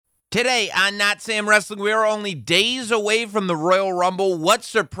Today on Not Sam Wrestling, we are only days away from the Royal Rumble. What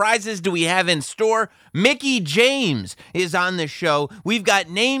surprises do we have in store? Mickie James is on the show. We've got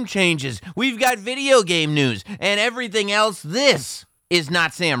name changes. We've got video game news and everything else. This is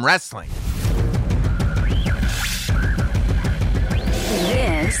Not Sam Wrestling.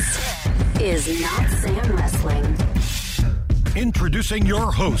 This is Not Sam Wrestling. Introducing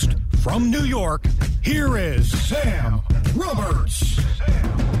your host from New York, here is Sam Roberts.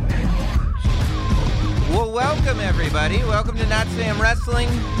 Well, welcome, everybody. Welcome to Not Sam Wrestling.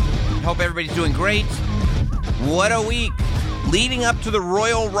 Hope everybody's doing great. What a week. Leading up to the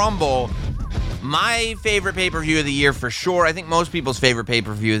Royal Rumble, my favorite pay-per-view of the year for sure. I think most people's favorite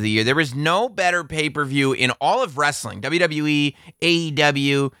pay-per-view of the year. There is no better pay-per-view in all of wrestling. WWE,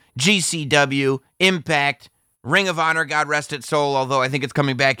 AEW, GCW, Impact, Ring of Honor, God rest its soul, although I think it's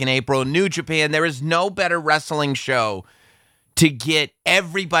coming back in April. New Japan. There is no better wrestling show to get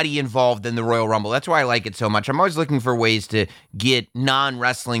everybody involved in the Royal Rumble. That's why I like it so much. I'm always looking for ways to get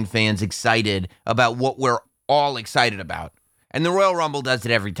non-wrestling fans excited about what we're all excited about. And the Royal Rumble does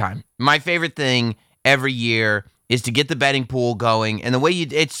it every time. My favorite thing every year is to get the betting pool going. And the way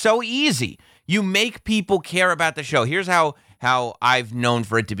it's so easy. You make people care about the show. Here's how I've known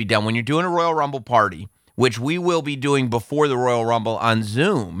for it to be done. When you're doing a Royal Rumble party, which we will be doing before the Royal Rumble on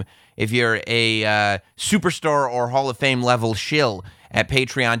Zoom, if you're a superstar or Hall of Fame level shill at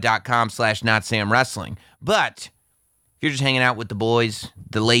patreon.com/NotSamWrestling. But if you're just hanging out with the boys,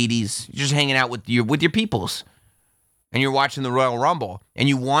 the ladies, you're just hanging out with your peoples, and you're watching the Royal Rumble, and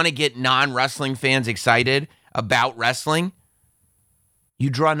you want to get non-wrestling fans excited about wrestling, you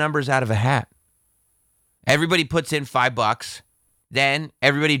draw numbers out of a hat. Everybody puts in $5. Then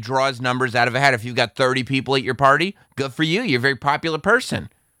everybody draws numbers out of a hat. If you've got 30 people at your party, good for you. You're a very popular person.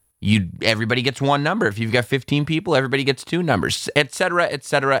 Everybody gets one number. If you've got 15 people, everybody gets two numbers, et cetera, et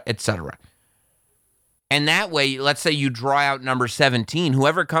cetera, et cetera. And that way, let's say you draw out number 17.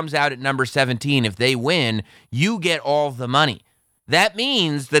 Whoever comes out at number 17, if they win, you get all the money. That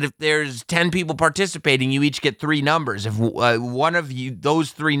means that if there's 10 people participating, you each get three numbers. If one of you,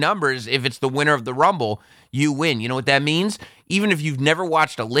 those three numbers, if it's the winner of the Rumble, you win. You know what that means? Even if you've never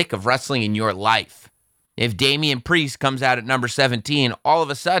watched a lick of wrestling in your life, if Damian Priest comes out at number 17, all of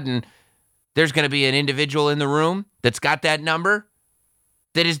a sudden, there's going to be an individual in the room that's got that number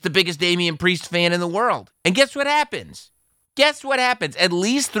that is the biggest Damian Priest fan in the world. And guess what happens? Guess what happens? At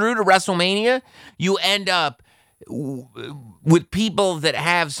least through to WrestleMania, you end up with people that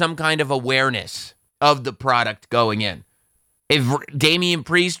have some kind of awareness of the product going in. If Damian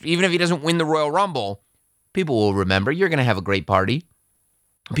Priest, even if he doesn't win the Royal Rumble, people will remember. You're going to have a great party.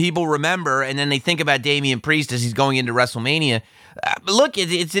 People remember, and then they think about Damian Priest as he's going into WrestleMania. Look,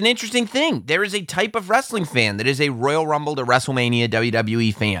 it's an interesting thing. There is a type of wrestling fan that is a Royal Rumble to WrestleMania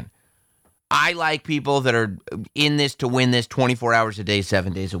WWE fan. I like people that are in this to win this 24 hours a day,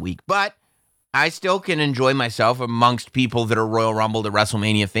 7 days a week. But I still can enjoy myself amongst people that are Royal Rumble to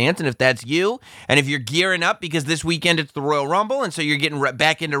WrestleMania fans. And if that's you, and if you're gearing up because this weekend it's the Royal Rumble, and so you're getting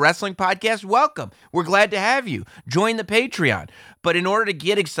back into wrestling podcasts, welcome. We're glad to have you. Join the Patreon. But in order to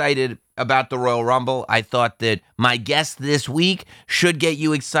get excited about the Royal Rumble, I thought that my guest this week should get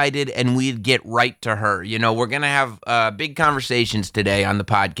you excited, and we'd get right to her. You know, we're going to have big conversations today on the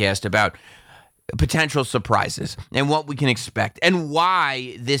podcast about potential surprises and what we can expect and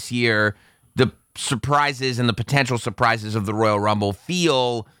why this year the surprises and the potential surprises of the Royal Rumble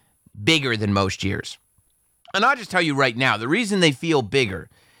feel bigger than most years. And I'll just tell you right now, the reason they feel bigger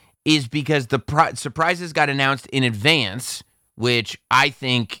is because the surprises got announced in advance, which I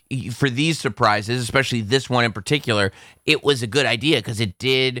think for these surprises, especially this one in particular, it was a good idea because it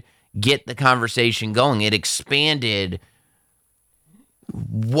did get the conversation going. It expanded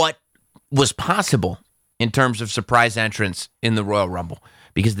what was possible in terms of surprise entrance in the Royal Rumble.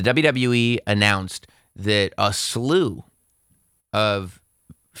 Because the WWE announced that a slew of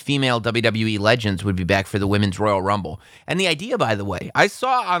female WWE legends would be back for the Women's Royal Rumble. And the idea, by the way, I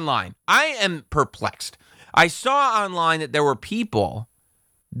saw online, I am perplexed. I saw online that there were people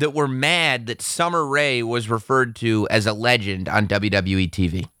that were mad that Summer Rae was referred to as a legend on WWE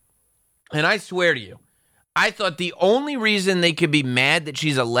TV. And I swear to you, I thought the only reason they could be mad that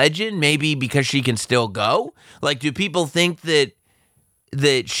she's a legend, maybe because she can still go. Like, do people think that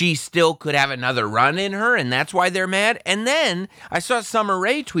she still could have another run in her, and that's why they're mad? And then I saw Summer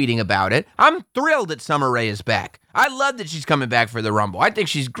Rae tweeting about it. I'm thrilled that Summer Rae is back. I love that she's coming back for the Rumble. I think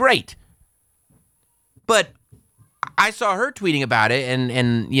she's great. But I saw her tweeting about it,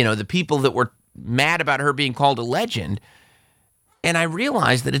 and you know, the people that were mad about her being called a legend, and I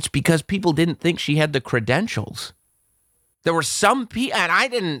realized that it's because people didn't think she had the credentials. There were some people, and I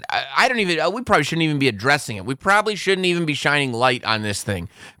don't even, we probably shouldn't even be addressing it. We probably shouldn't even be shining light on this thing.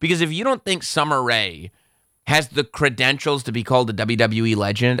 Because if you don't think Summer Rae has the credentials to be called a WWE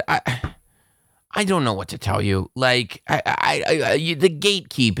legend, I don't know what to tell you. Like, the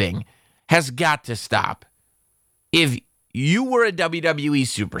gatekeeping has got to stop. If you were a WWE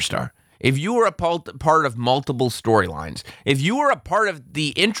superstar, if you were a part of multiple storylines, if you were a part of the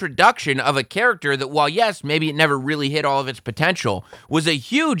introduction of a character that, while yes, maybe it never really hit all of its potential, was a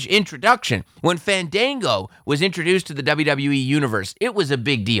huge introduction. When Fandango was introduced to the WWE Universe, it was a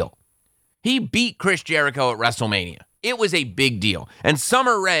big deal. He beat Chris Jericho at WrestleMania. It was a big deal. And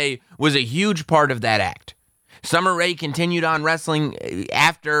Summer Rae was a huge part of that act. Summer Rae continued on wrestling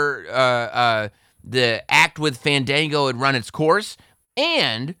after the act with Fandango had run its course,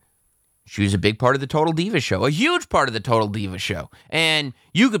 and she was a big part of the Total Divas show, a huge part of the Total Divas show. And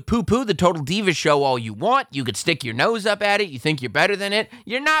you could poo-poo the Total Divas show all you want. You could stick your nose up at it. You think you're better than it.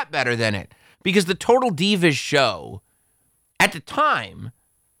 You're not better than it. Because the Total Divas show, at the time,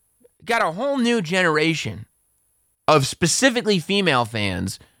 got a whole new generation of specifically female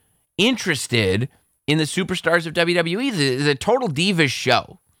fans interested in the superstars of WWE. The Total Divas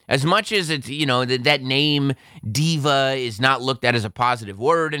show, as much as it's, that name diva is not looked at as a positive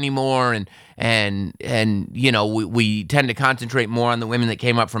word anymore, and we tend to concentrate more on the women that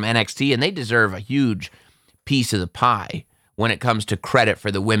came up from NXT, and they deserve a huge piece of the pie when it comes to credit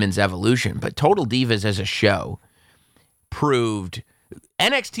for the women's evolution. But Total Divas as a show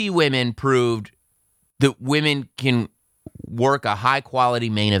NXT women proved that women can work a high-quality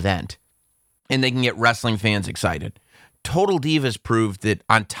main event, and they can get wrestling fans excited. Total Divas proved that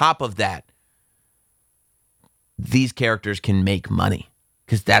on top of that, these characters can make money,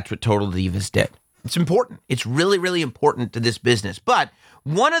 because that's what Total Divas did. It's important. It's really, really important to this business. But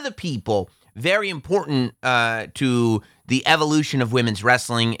one of the people very important to the evolution of women's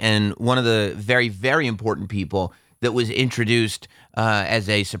wrestling, and one of the very, very important people that was introduced as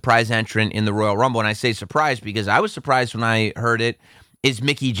a surprise entrant in the Royal Rumble, and I say surprise because I was surprised when I heard it, is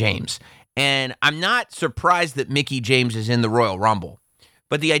Mickie James. And I'm not surprised that Mickie James is in the Royal Rumble.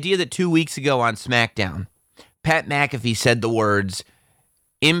 But the idea that 2 weeks ago on SmackDown, Pat McAfee said the words,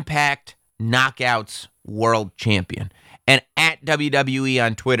 Impact Knockouts World Champion. And at WWE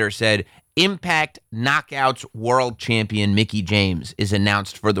on Twitter said, Impact Knockouts World Champion Mickie James is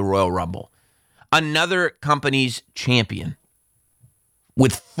announced for the Royal Rumble. Another company's champion,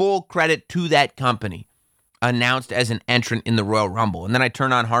 with full credit to that company, announced as an entrant in the Royal Rumble. And then I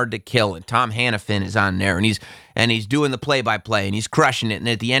turn on Hard to Kill, and Tom Hannafin is on there, and he's doing the play-by-play, and he's crushing it. And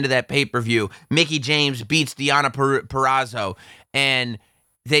at the end of that pay-per-view, Mickie James beats Deonna Purrazzo, and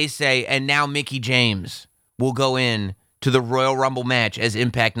they say, and now Mickie James will go in to the Royal Rumble match as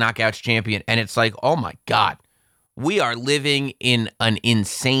Impact Knockouts champion. And it's like, oh my God, we are living in an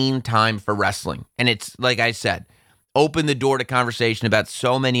insane time for wrestling. And it's, like I said, open the door to conversation about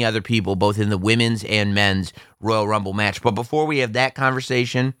so many other people, both in the women's and men's Royal Rumble match. But before we have that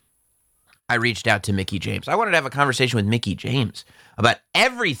conversation, I reached out to Mickie James. I wanted to have a conversation with Mickie James about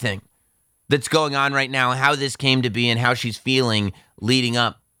everything that's going on right now, how this came to be, and how she's feeling leading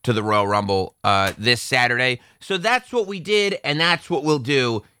up to the Royal Rumble this Saturday. So that's what we did, and that's what we'll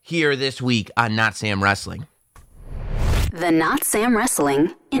do here this week on Not Sam Wrestling. The Not Sam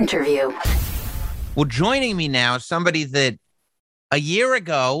Wrestling interview. Well, joining me now, somebody that a year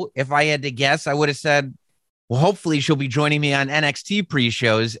ago, if I had to guess, I would have said, well, hopefully she'll be joining me on NXT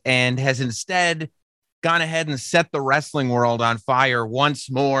pre-shows, and has instead gone ahead and set the wrestling world on fire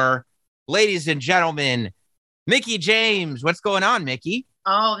once more. Ladies and gentlemen, Mickie James. What's going on, Mickie?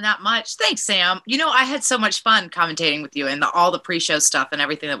 Oh, not much. Thanks, Sam. I had so much fun commentating with you and all the pre-show stuff and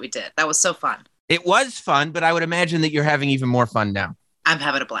everything that we did. That was so fun. It was fun, but I would imagine that you're having even more fun now. I'm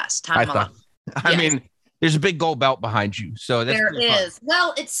having a blast. I mean, there's a big gold belt behind you, so that's there is. Fun.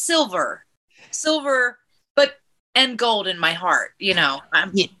 Well, it's silver, and gold in my heart.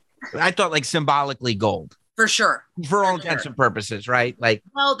 I thought like symbolically gold. For sure. For all intents and purposes, right? Like,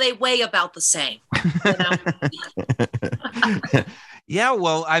 well, they weigh about the same. Yeah,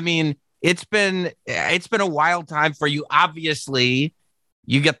 well, I mean, it's been a wild time for you. Obviously,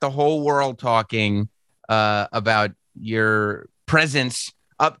 you get the whole world talking about your presence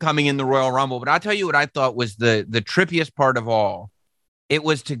upcoming in the Royal Rumble. But I'll tell you what I thought was the trippiest part of all. It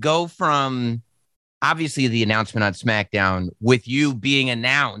was to go from, obviously, the announcement on SmackDown with you being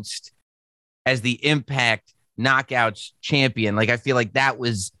announced as the Impact Knockouts champion. Like, I feel like that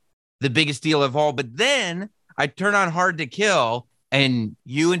was the biggest deal of all. But then I turn on Hard to Kill, and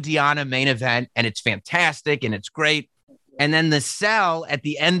you and Deonna main event, and it's fantastic, and it's great. And then the sell at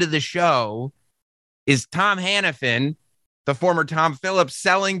the end of the show is Tom Hannafin the former Tom Phillips,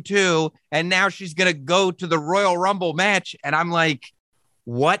 selling to, and now she's going to go to the Royal Rumble match. And I'm like,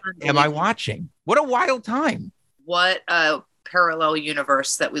 what am I watching? What a wild time. What a parallel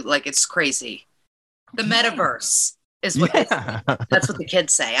universe that we like. It's crazy. The metaverse is what that's what the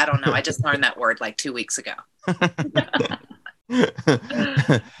kids say. I don't know. I just learned that word like 2 weeks ago.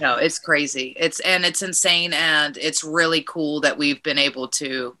 No, it's crazy. It's insane. And it's really cool that we've been able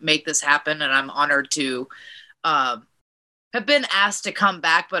to make this happen. And I'm honored to have been asked to come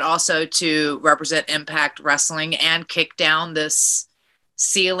back, but also to represent Impact Wrestling and kick down this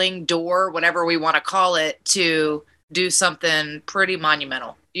ceiling door, whatever we want to call it, to do something pretty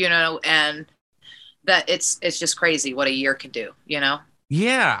monumental, and that it's just crazy what a year can do,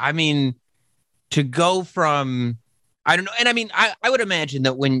 Yeah. I mean, to go from, I don't know. And I mean, I would imagine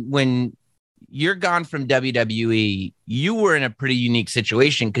that when you're gone from WWE, you were in a pretty unique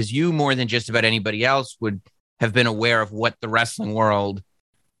situation because you, more than just about anybody else, would have been aware of what the wrestling world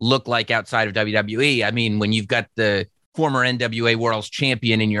looked like outside of WWE. I mean, when you've got the former NWA World's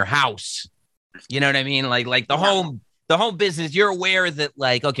Champion in your house, you know what I mean? Like the whole business, you're aware that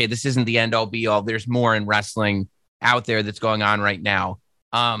like, okay, this isn't the end all be all. There's more in wrestling out there that's going on right now.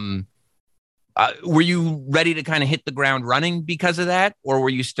 Were you ready to kind of hit the ground running because of that? Or were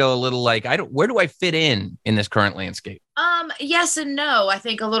you still a little like, where do I fit in this current landscape? Yes and no. I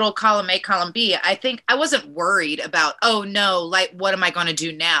think a little column A, column B. I think I wasn't worried about, oh no, like, what am I going to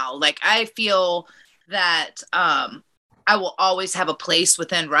do now? Like, I feel that, I will always have a place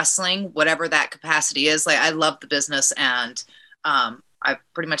within wrestling, whatever that capacity is. Like, I love the business, and, I've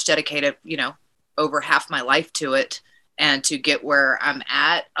pretty much dedicated, over half my life to it. And to get where I'm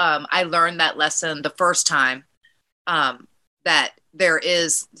at, I learned that lesson the first time, that there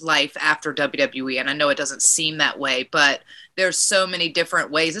is life after WWE. And I know it doesn't seem that way, but there's so many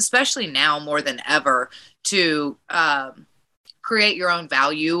different ways, especially now more than ever, to create your own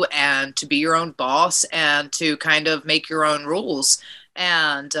value and to be your own boss and to kind of make your own rules.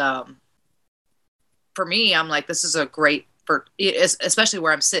 And for me, I'm like, this is a great, especially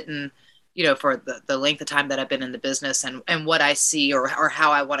where I'm sitting, for the length of time that I've been in the business and what I see or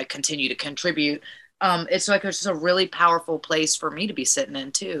how I want to continue to contribute. It's like, it's just a really powerful place for me to be sitting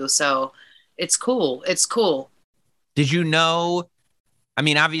in too. So it's cool. It's cool. Did you know, I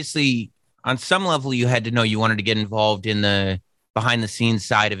mean, obviously on some level you had to know you wanted to get involved in the behind the scenes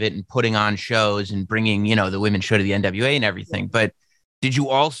side of it and putting on shows and bringing, the women's show to the NWA and everything. But did you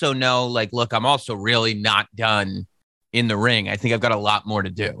also know, like, look, I'm also really not done in the ring. I think I've got a lot more to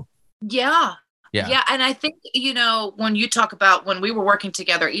do. Yeah. And I think, when you talk about when we were working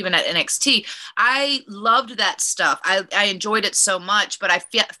together, even at NXT, I loved that stuff. I enjoyed it so much, but I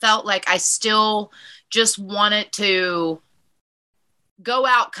felt like I still just wanted to go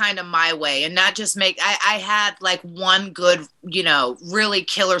out kind of my way and not just I had like one good, really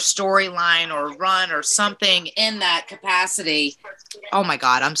killer storyline or run or something in that capacity. Oh my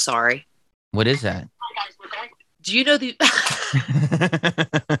God, I'm sorry. What is that? Do you know the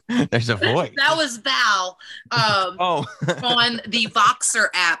There's a voice. That was Val on the Voxer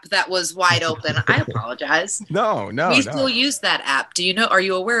app that was wide open. I apologize. No. We still use that app. Are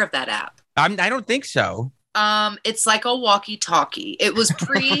you aware of that app? I don't think so. It's like a walkie-talkie. It was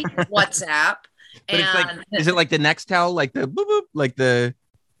pre-WhatsApp. But it's like, is it like the Nextel, like the boop boop, like the...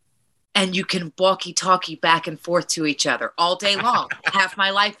 And you can walkie-talkie back and forth to each other all day long. Half my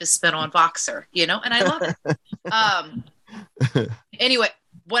life is spent on Voxer, and I love it. Anyway,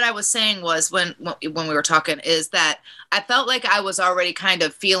 what I was saying was when we were talking is that I felt like I was already kind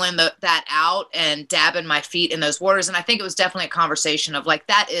of feeling that out and dabbing my feet in those waters. And I think it was definitely a conversation of like,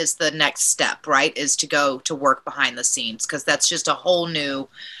 that is the next step, right? Is to go to work behind the scenes. Cause that's just a whole new,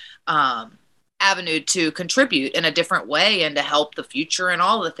 avenue to contribute in a different way and to help the future and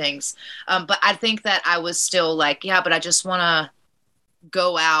all the things. But I think that I was still like, yeah, but I just want to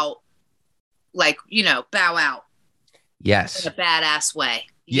go out, like, bow out. Yes. In a badass way,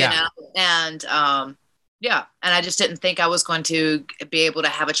 and, and I just didn't think I was going to be able to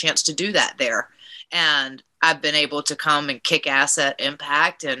have a chance to do that there. And I've been able to come and kick ass at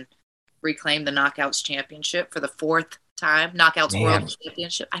Impact and reclaim the Knockouts Championship for the 4th time. Knockouts World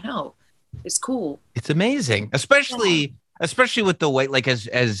Championship. I know. It's cool. It's amazing, especially with the way, like,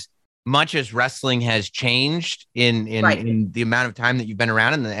 as much as wrestling has changed in the amount of time that you've been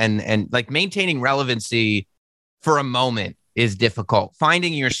around, and like maintaining relevancy for a moment is difficult.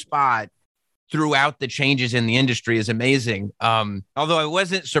 Finding your spot throughout the changes in the industry is amazing. Although I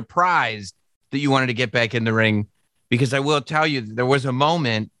wasn't surprised that you wanted to get back in the ring, because I will tell you there was a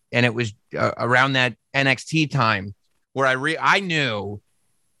moment, and it was around that NXT time, where I knew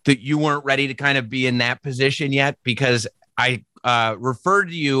that you weren't ready to kind of be in that position yet, because I referred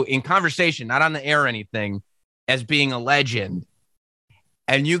to you in conversation, not on the air or anything, as being a legend.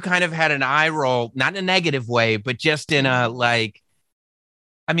 And you kind of had an eye roll, not in a negative way, but just in a like,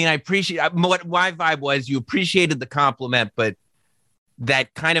 I mean, I appreciate what my vibe was. You appreciated the compliment, but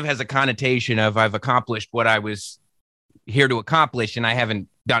that kind of has a connotation of I've accomplished what I was here to accomplish, and I haven't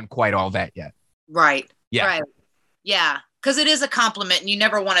done quite all that yet. Right. Yeah. Right. Yeah. Because it is a compliment and you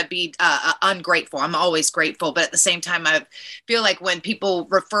never want to be ungrateful. I'm always grateful. But at the same time, I feel like when people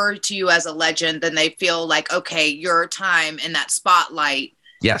refer to you as a legend, then they feel like, okay, your time in that spotlight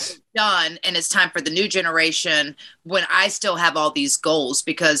Yes. is done. And it's time for the new generation when I still have all these goals,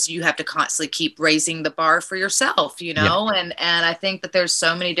 because you have to constantly keep raising the bar for yourself, you know? Yeah. And I think that there's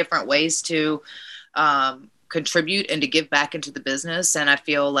so many different ways to contribute and to give back into the business. And I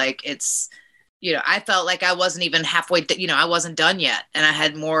feel like it's, you know, I felt like I wasn't even halfway, I wasn't done yet, and I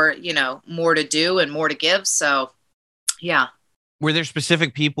had more, more to do and more to give. So, yeah. Were there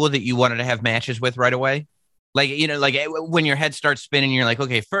specific people that you wanted to have matches with right away? Like, like when your head starts spinning, you're like,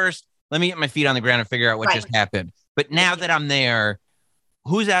 okay, first, let me get my feet on the ground and figure out what just happened. But now that I'm there,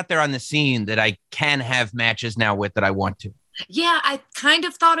 who's out there on the scene that I can have matches now with that I want to? Yeah, I kind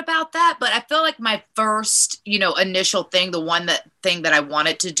of thought about that, but I feel like my first, initial thing, the thing that I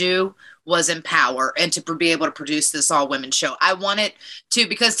wanted to do was Empower and to be able to produce this all women show. I wanted to,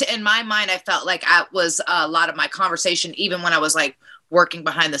 because in my mind, I felt like I was a lot of my conversation, even when I was like working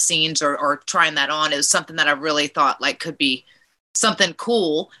behind the scenes or trying that on, it was something that I really thought like could be something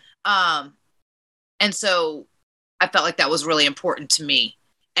cool. And so I felt like that was really important to me,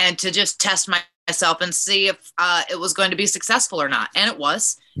 and to just test myself and see if it was going to be successful or not. And it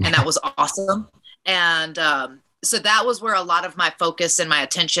was, and that was awesome. And, so that was where a lot of my focus and my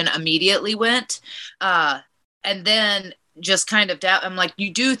attention immediately went. And then just kind of I'm like,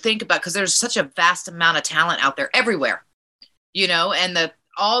 you do think about, because there's such a vast amount of talent out there everywhere, and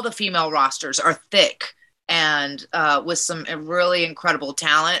all the female rosters are thick and with some really incredible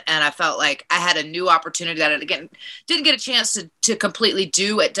talent. And I felt like I had a new opportunity that I, again, didn't get a chance to completely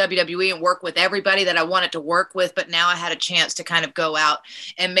do at WWE and work with everybody that I wanted to work with. But now I had a chance to kind of go out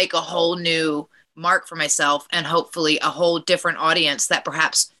and make a whole new mark for myself, and hopefully a whole different audience that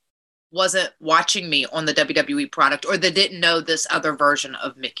perhaps wasn't watching me on the WWE product, or that didn't know this other version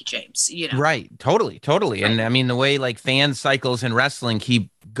of Mickie James, Right. Totally. Right. And I mean, the way like fan cycles in wrestling keep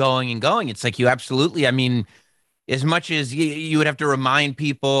going and going, it's like you absolutely, I mean, as much as you would have to remind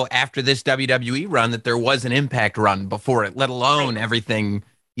people after this WWE run that there was an Impact run before it, let alone everything,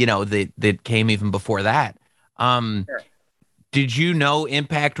 that came even before that. Sure. Did you know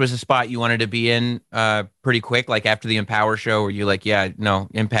Impact was a spot you wanted to be in pretty quick, like after the Empower show? Were you like, yeah, no,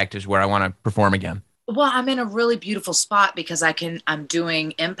 Impact is where I want to perform again? Well, I'm in a really beautiful spot because I'm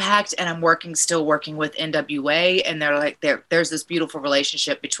doing Impact and I'm still working with NWA, and they're like, there's this beautiful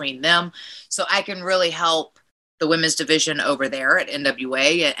relationship between them. So I can really help the women's division over there at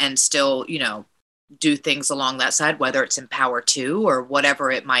NWA and still, do things along that side, whether it's Empower 2 or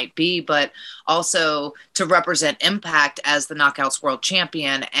whatever it might be, but also to represent Impact as the Knockouts World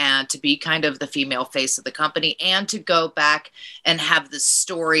Champion and to be kind of the female face of the company, and to go back and have the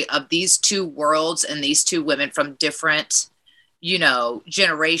story of these two worlds and these two women from different,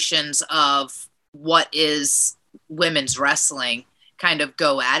 generations of what is women's wrestling kind of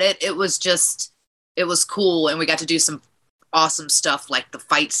go at it. It was cool. And we got to do some awesome stuff like the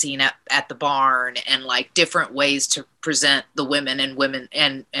fight scene at the barn, and like different ways to present the women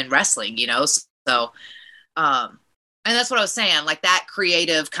and wrestling, so and that's what I was saying, like that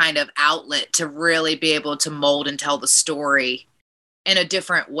creative kind of outlet to really be able to mold and tell the story in a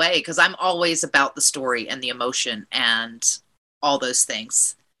different way, because I'm always about the story and the emotion and all those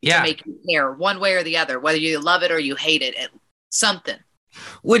things to make you care one way or the other, whether you love it or you hate it, something.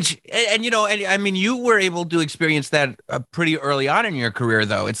 Which, and I mean, you were able to experience that pretty early on in your career,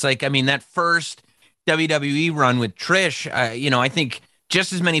 though. It's like, I mean, that first WWE run with Trish, I think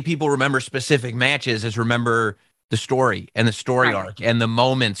just as many people remember specific matches as remember the story and the story arc and the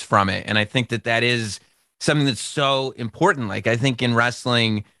moments from it. And I think that is something that's so important. Like, I think in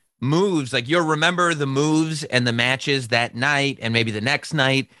wrestling, moves, like you'll remember the moves and the matches that night and maybe the next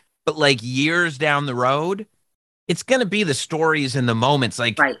night, but like years down the road, it's going to be the stories and the moments.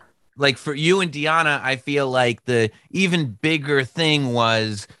 Like for you and Deonna, I feel like the even bigger thing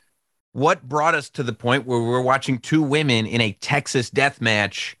was what brought us to the point where we're watching two women in a Texas death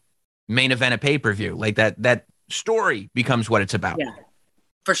match main event of pay-per-view. Like that story becomes what it's about. Yeah,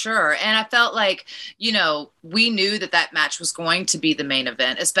 for sure. And I felt like, we knew that match was going to be the main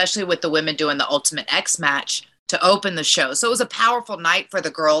event, especially with the women doing the Ultimate X match to open the show. So it was a powerful night for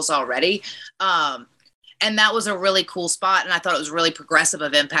the girls already. And that was a really cool spot. And I thought it was really progressive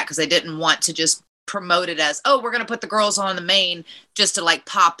of Impact because they didn't want to just promote it as, oh, we're going to put the girls on the main just to like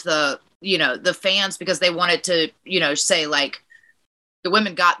pop the, the fans, because they wanted to, say like the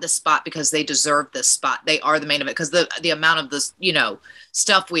women got this spot because they deserve this spot. They are the main event because the amount of this,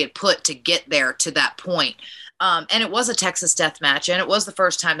 stuff we had put to get there to that point. And it was a Texas death match, and it was the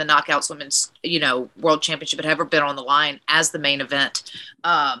first time the Knockouts Women's, World Championship had ever been on the line as the main event.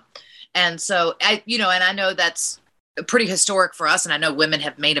 And so and I know that's pretty historic for us. And I know women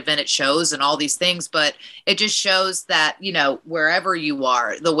have main evented shows and all these things, but it just shows that, wherever you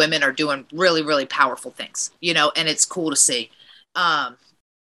are, the women are doing really, really powerful things, and it's cool to see. And,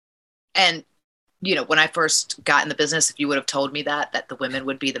 when I first got in the business, if you would have told me that the women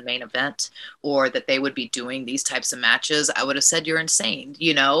would be the main event or that they would be doing these types of matches, I would have said you're insane,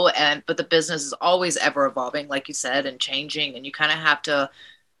 but the business is always ever evolving, like you said, and changing. And you kind of have to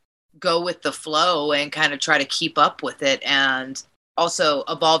go with the flow and kind of try to keep up with it and also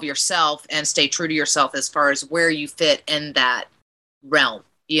evolve yourself and stay true to yourself as far as where you fit in that realm,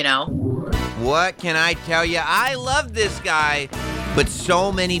 What can I tell you? I love this guy, but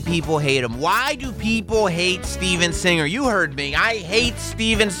so many people hate him. Why do people hate Steven Singer? You heard me. I hate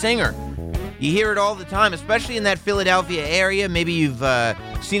Steven Singer. You hear it all the time, especially in that Philadelphia area. Maybe you've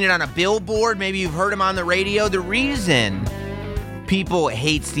seen it on a billboard. Maybe you've heard him on the radio. The reason people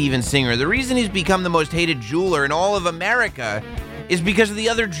hate Steven Singer, the reason he's become the most hated jeweler in all of America, is because of the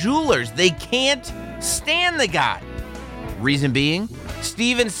other jewelers. They can't stand the guy. Reason being,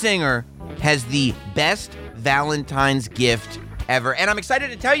 Steven Singer has the best Valentine's gift ever, and I'm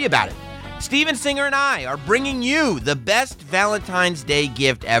excited to tell you about it. Steven Singer and I are bringing you the best Valentine's Day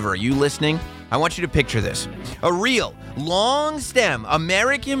gift ever. Are you listening? I want you to picture this. A real, long stem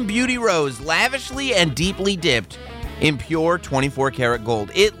American Beauty rose, lavishly and deeply dipped in pure 24-karat gold.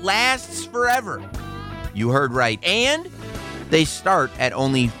 It lasts forever. You heard right. And they start at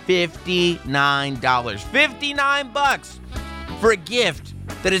only $59. $59 for a gift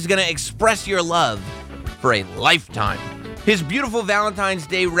that is going to express your love for a lifetime. His beautiful Valentine's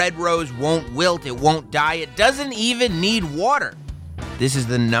Day red rose won't wilt, it won't die, it doesn't even need water. This is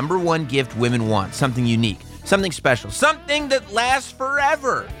the number one gift women want, something unique, something special, something that lasts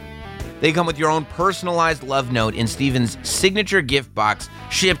forever. They come with your own personalized love note in Steven's signature gift box,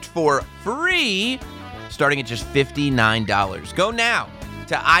 shipped for free, starting at just $59. Go now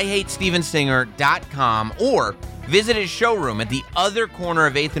to IHateStevenSinger.com or visit his showroom at the other corner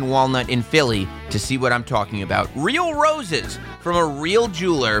of 8th and Walnut in Philly to see what I'm talking about. Real roses from a real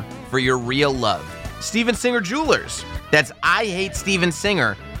jeweler for your real love. Steven Singer Jewelers. That's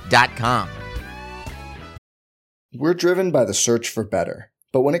IHateStevenSinger.com. We're driven by the search for better.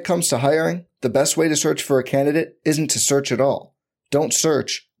 But when it comes to hiring, the best way to search for a candidate isn't to search at all. Don't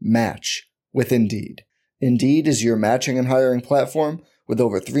search, match with Indeed. Indeed is your matching and hiring platform with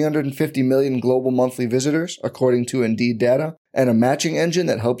over 350 million global monthly visitors, according to Indeed data, and a matching engine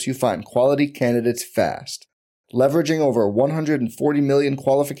that helps you find quality candidates fast. Leveraging over 140 million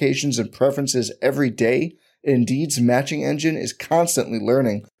qualifications and preferences every day, Indeed's matching engine is constantly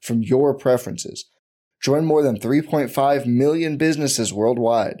learning from your preferences. Join more than 3.5 million businesses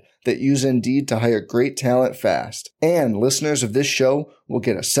worldwide that use Indeed to hire great talent fast. And listeners of this show will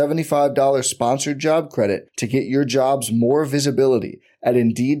get a $75 sponsored job credit to get your jobs more visibility at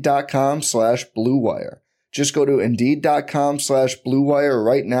Indeed.com/Blue Wire. Just go to Indeed.com/Blue Wire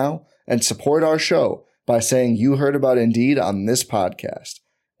right now and support our show by saying you heard about Indeed on this podcast.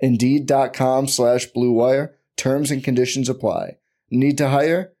 Indeed.com/Blue Wire. Terms and conditions apply. Need to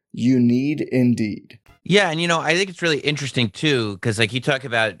hire? You need Indeed. Yeah, and I think it's really interesting too, because like you talk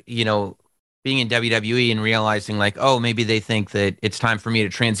about, being in WWE and realizing like, oh, maybe they think that it's time for me to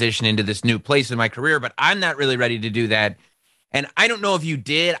transition into this new place in my career, but I'm not really ready to do that. And I don't know if you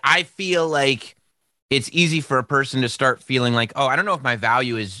did. I feel like it's easy for a person to start feeling like, oh, I don't know if my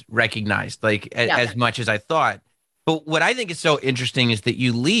value is recognized as much as I thought. But what I think is so interesting is that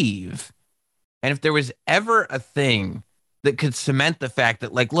you leave, and if there was ever a thing that could cement the fact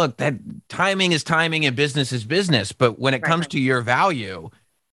that, like, look, that timing is timing and business is business. But when it comes to your value,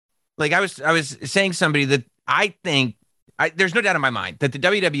 like I was saying somebody that I think there's no doubt in my mind that the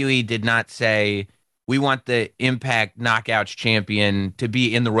WWE did not say, we want the Impact Knockouts champion to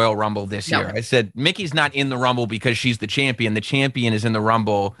be in the Royal Rumble this year. I said, Mickey's not in the Rumble because she's the champion. The champion is in the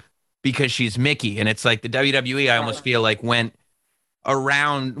Rumble because she's Mickey. And it's like the WWE, I almost feel like went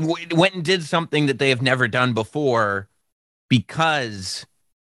and did something that they have never done before, because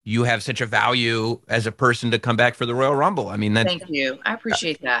you have such a value as a person to come back for the Royal Rumble. I mean, thank you. I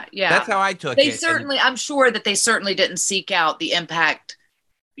appreciate that. Yeah. That's how I took it. I'm sure that they certainly didn't seek out the Impact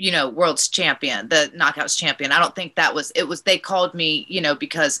world's champion, the knockouts champion. I don't think they called me,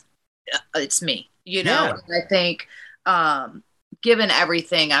 because it's me, Yeah. And I think, given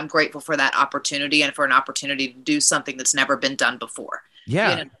everything, I'm grateful for that opportunity and for an opportunity to do something that's never been done before.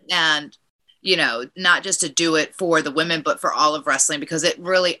 Yeah. And, not just to do it for the women, but for all of wrestling, because it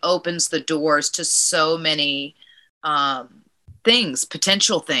really opens the doors to so many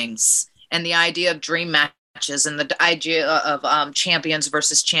potential things, and the idea of dream matches and the idea of champions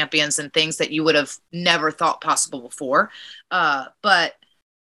versus champions and things that you would have never thought possible before. But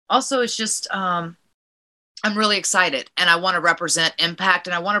also it's just, I'm really excited, and I want to represent Impact,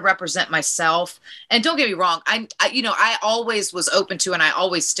 and I want to represent myself. And don't get me wrong, I always was open to, and I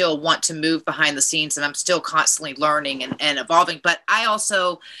always still want to move behind the scenes, and I'm still constantly learning and evolving. But I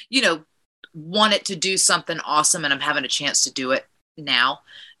also, wanted to do something awesome, and I'm having a chance to do it now.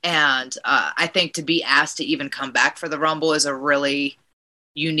 And I think to be asked to even come back for the Rumble is a really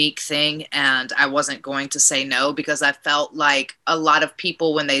unique thing, and I wasn't going to say no, because I felt like a lot of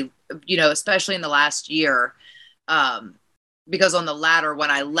people, when they, especially in the last year, because on the ladder,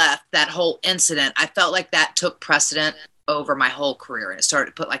 when I left, that whole incident, I felt like that took precedent over my whole career, and it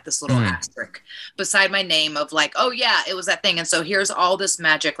started to put like this little asterisk beside my name of like, oh yeah, it was that thing. And so here's all this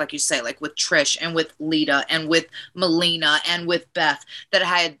magic, like you say, like with Trish and with Lita and with Melina and with Beth, that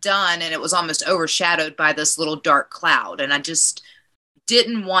I had done, and it was almost overshadowed by this little dark cloud. And I just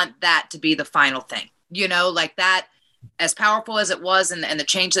didn't want that to be the final thing, like that, as powerful as it was, and the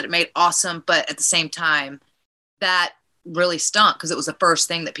change that it made, awesome. But at the same time, that really stunk, because it was the first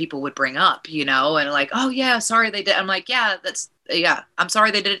thing that people would bring up, and like, oh yeah, sorry they did. I'm like, yeah, I'm sorry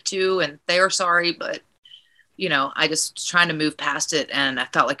they did it too, and they are sorry, but I just was trying to move past it, and I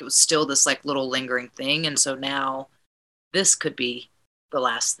felt like it was still this like little lingering thing. And so now this could be the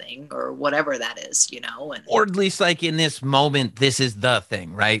last thing, or whatever that is, and Or at least like in this moment, this is the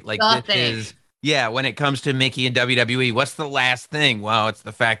thing, right? Like the this thing. is, yeah, when it comes to Mickie and WWE, what's the last thing? Well, it's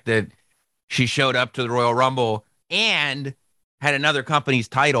the fact that she showed up to the Royal Rumble and had another company's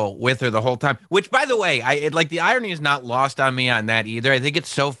title with her the whole time. Which, by the way, like the irony is not lost on me on that either. I think it's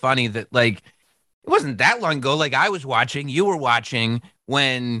so funny that like it wasn't that long ago. Like I was watching, you were watching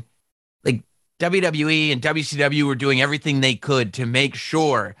when like WWE and WCW were doing everything they could to make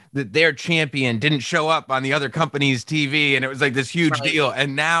sure that their champion didn't show up on the other company's TV, and it was like this huge Right. deal.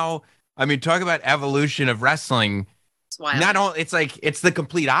 And now, I mean, talk about evolution of wrestling. It's wild. Not only it's like it's the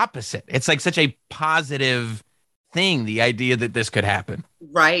complete opposite. It's like such a positive thing, the idea that this could happen.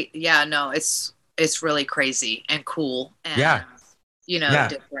 Right. Yeah, no, it's really crazy and cool, and Yeah. Yeah.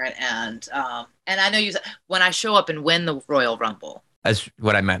 different. And I know when I show up and win the Royal Rumble. That's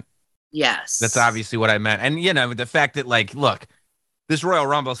what I meant. Yes. That's obviously what I meant. And the fact that like, look, this Royal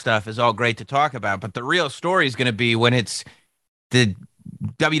Rumble stuff is all great to talk about, but the real story is going to be when it's the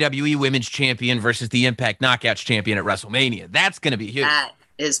WWE Women's Champion versus the Impact Knockouts Champion at WrestleMania. That's going to be huge. That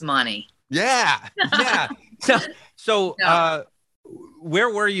is money. Yeah. Yeah. So No. where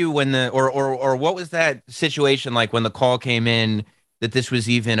were you when or what was that situation like when the call came in that this was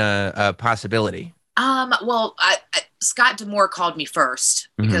even a possibility? Well, Scott D'Amore called me first,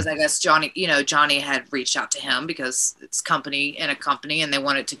 because I guess Johnny had reached out to him, because it's company in a company, and they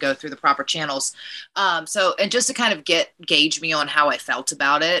wanted to go through the proper channels. So, and just to kind of gauge me on how I felt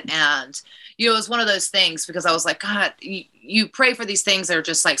about it. And, it was one of those things, because I was like, God, you pray for these things that are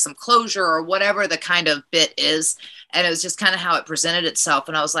just like some closure or whatever the kind of bit is. And it was just kind of how it presented itself.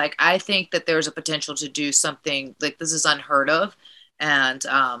 And I was like, I think that there's a potential to do something like this is unheard of. And,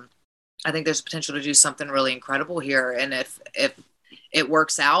 I think there's a potential to do something really incredible here. And if it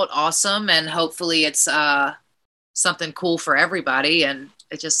works out, awesome. And hopefully it's something cool for everybody. And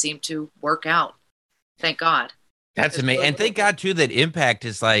it just seemed to work out. Thank God. That's It's amazing. really And thank cool. God too that Impact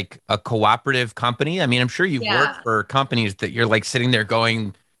is like a cooperative company. I mean, I'm sure you've Yeah. worked for companies that you're like sitting there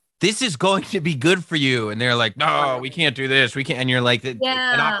going, this is going to be good for you. And they're like, no, we can't do this. We can't. And you're like, an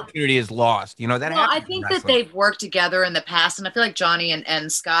Yeah. opportunity is lost. That Well, happens I in think that wrestling. they've worked together in the past, and I feel like Johnny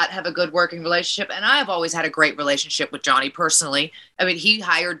and Scott have a good working relationship. And I have always had a great relationship with Johnny personally. I mean, he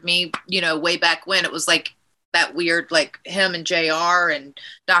hired me, way back when it was like that weird, like him and JR and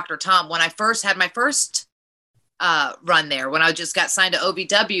Dr. Tom. When I first had my first run there, when I just got signed to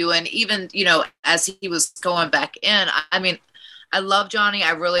OVW, and even, as he was going back in, I mean, I love Johnny.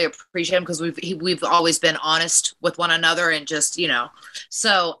 I really appreciate him, because we've always been honest with one another, and just,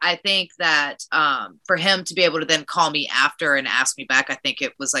 so I think that for him to be able to then call me after and ask me back, I think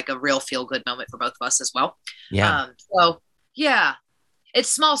it was like a real feel good moment for both of us as well. Yeah. So yeah, it's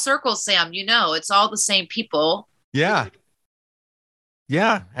small circles, Sam, it's all the same people. Yeah.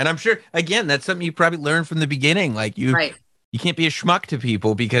 Yeah. And I'm sure, again, that's something you probably learned from the beginning. Like Right. you can't be a schmuck to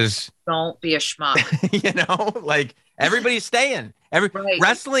people because Don't be a schmuck. like everybody's staying. Right.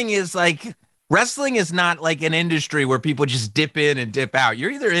 Wrestling is not like an industry where people just dip in and dip out.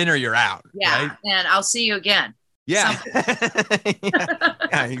 You're either in or you're out. Yeah. Right? And I'll see you again. Yeah.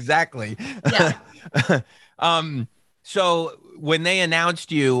 yeah, exactly. Yeah. So when they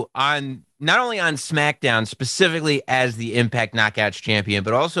announced you on not only on SmackDown specifically as the Impact Knockouts champion,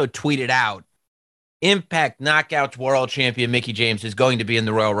 but also tweeted out Impact Knockouts World Champion Mickie James is going to be in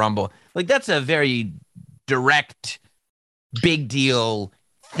the Royal Rumble. Like that's a very direct, big deal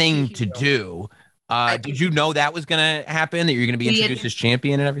thing to do. Did you know that was going to happen? That you're going to be introduced as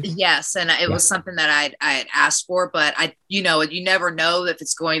champion and everything? Yes, and it was something that I had asked for, but you never know if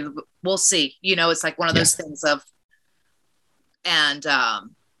it's going. We'll see. It's like one of those things of, and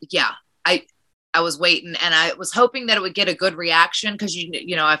I was waiting, and I was hoping that it would get a good reaction because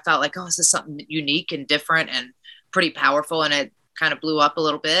I felt like, oh, this is something unique and different and pretty powerful, and it kind of blew up a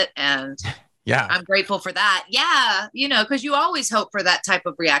little bit, and yeah, I'm grateful for that. Yeah, because you always hope for that type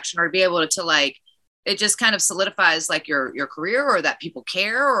of reaction or to be able to like. It just kind of solidifies like your career or that people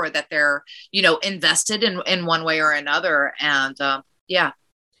care or that they're, invested in one way or another. And yeah.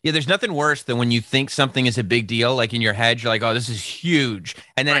 Yeah, there's nothing worse than when you think something is a big deal, like in your head, you're like, oh, this is huge.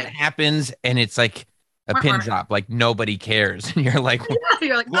 And then it happens and it's like a pin drop, like nobody cares. And you're like,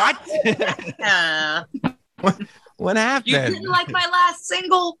 you're like what? Oh, what happened? You didn't like my last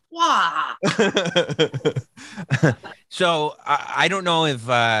single? Wow. So I don't know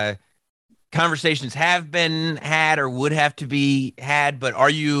if conversations have been had or would have to be had, but are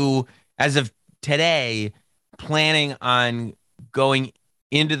you, as of today, planning on going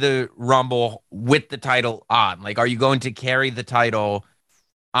into the Rumble with the title on? Like, are you going to carry the title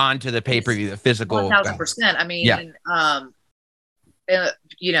onto the pay-per-view, the physical? 1,000%. I mean,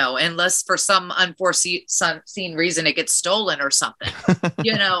 unless for some unforeseen reason it gets stolen or something.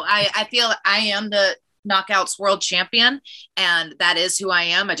 I feel I am the Knockouts World Champion, and that is who I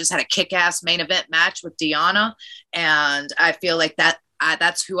am. I just had a kick-ass main event match with Deonna, and I feel like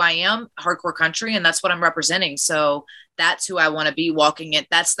that's who I am, Hardcore Country, and that's what I'm representing. So that's who I want to be walking in.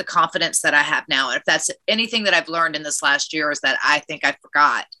 That's the confidence that I have now. And if that's anything that I've learned in this last year, is that I think I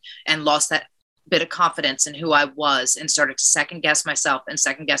forgot and lost that bit of confidence in who I was and started to second guess myself and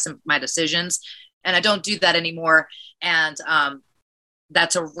second guess my decisions. And I don't do that anymore. And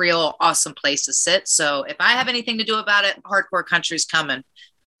that's a real awesome place to sit. So if I have anything to do about it, Hardcore Country's coming.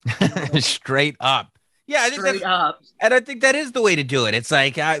 Straight up. Yeah, I think Straight up. And I think that is the way to do it. It's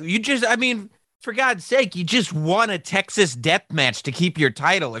like, for God's sake, you just won a Texas death match to keep your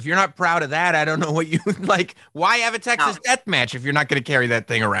title. If you're not proud of that, I don't know what you like. Why have a Texas death match if you're not going to carry that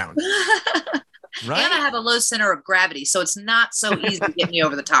thing around? Right? And I have a low center of gravity, so it's not so easy to get me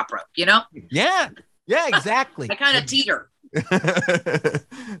over the top rope, Yeah, exactly. I kind of teeter.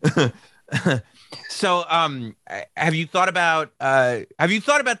 So, have you thought about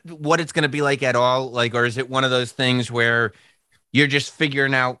what it's going to be like at all? Like, or is it one of those things where you're just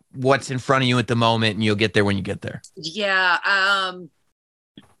figuring out what's in front of you at the moment and you'll get there when you get there? Yeah.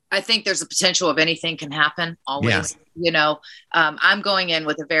 I think there's a potential of anything can happen always, I'm going in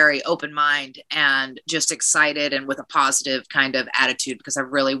with a very open mind and just excited and with a positive kind of attitude because I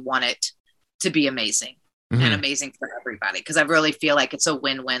really want it to be amazing. And amazing for everybody because I really feel like it's a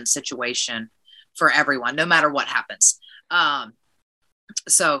win-win situation for everyone, no matter what happens.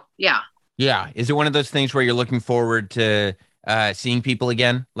 So yeah. Is it one of those things where you're looking forward to seeing people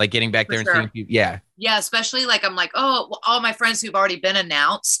again, like getting back there and seeing people? Yeah, especially like I'm like, all my friends who've already been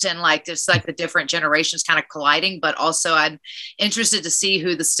announced and like just like the different generations kind of colliding, but also I'm interested to see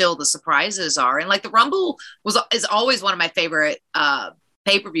who the surprises are. And like the Rumble is always one of my favorite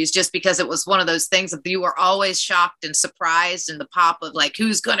pay-per-views just because it was one of those things that you were always shocked and surprised and the pop of like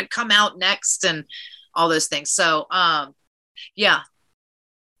who's going to come out next and all those things. So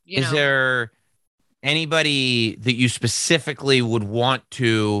is there anybody that you specifically would want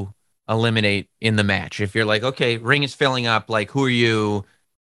to eliminate in the match? If you're like, okay, ring is filling up, like who are you?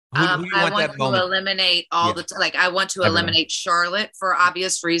 Who you I want to eliminate all the like I want to eliminate Charlotte for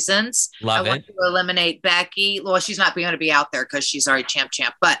obvious reasons. I want to eliminate Becky. Well, she's not going to be out there because she's already champ,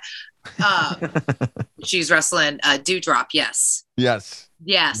 but she's wrestling Doudrop. Yes.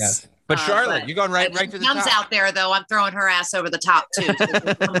 But Charlotte, you're going right to the top. Comes out there though. I'm throwing her ass over the top too.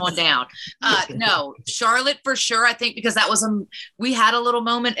 So come on down. No, Charlotte for sure. I think because that was we had a little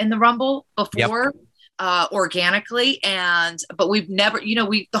moment in the Rumble before. Yep. Organically but we've never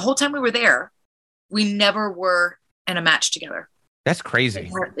the whole time we were there we never were in a match together. That's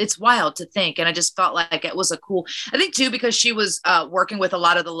crazy. It's wild to think, and I just felt like it was I think too because she was working with a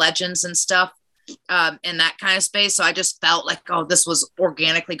lot of the legends and stuff in that kind of space. So I just felt like, oh, this was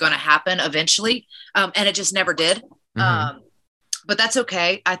organically going to happen eventually. And it just never did. But that's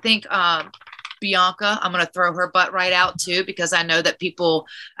okay. I think Bianca, I'm going to throw her butt right out too, because I know that people,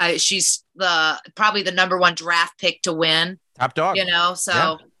 she's probably the number one draft pick to win. Top dog.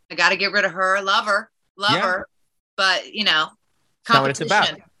 So I got to get rid of her. Love her. But, competition. Not what it's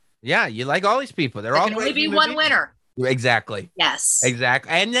about. Yeah, you like all these people. They're all can only be one winner. Exactly. Yes.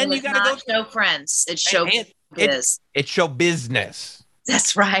 Exactly. And then you got to go show friends. It's show biz. It's show business.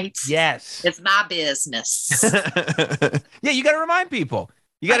 That's right. Yes. It's my business. Yeah, you got to remind people.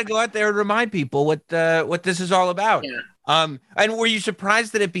 You got to go out there and remind people what this is all about. Yeah. And were you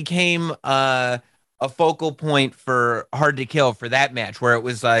surprised that it became a focal point for Hard to Kill for that match, where it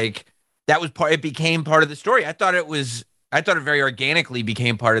was like it became part of the story? I thought it very organically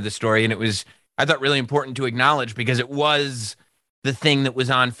became part of the story, and it was, I thought, really important to acknowledge because it was the thing that was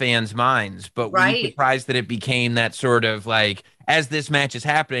on fans' minds. But were you surprised that it became that sort of like, as this match is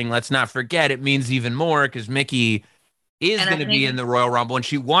happening, let's not forget it means even more because Mickie is going to be in the Royal Rumble and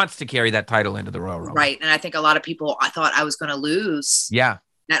she wants to carry that title into the Royal Rumble. Right. And I think a lot of people, I thought I was going to lose. Yeah.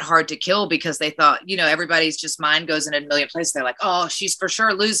 That Hard to Kill because they thought, everybody's just mind goes in a million places. They're like, oh, she's for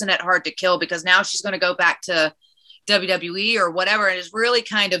sure losing at Hard to Kill because now she's going to go back to WWE or whatever. And it's really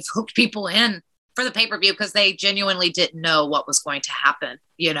kind of hooked people in for the pay-per-view because they genuinely didn't know what was going to happen,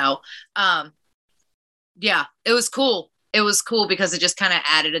 Yeah, it was cool. It was cool because it just kind of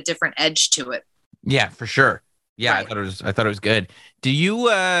added a different edge to it. Yeah, for sure. Yeah, right. I thought it was good. Do you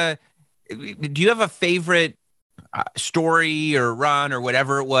have a favorite story or run or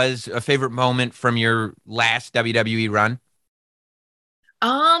whatever it was, a favorite moment from your last WWE run?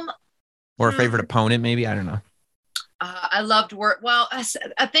 Or a favorite opponent, maybe? I don't know. I loved work. Well,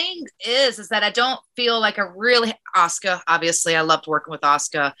 a thing is that I don't feel like Asuka. Obviously, I loved working with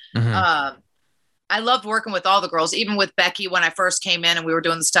Asuka. Mm-hmm. I loved working with all the girls, even with Becky when I first came in and we were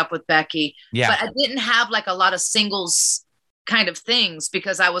doing the stuff with Becky. Yeah. But I didn't have like a lot of singles kind of things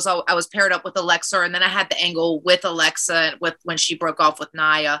because I was paired up with Alexa, and then I had the angle with Alexa when she broke off with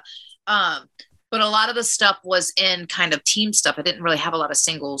Nia. But a lot of the stuff was in kind of team stuff. I didn't really have a lot of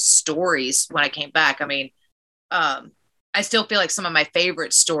singles stories when I came back. I mean, I still feel like some of my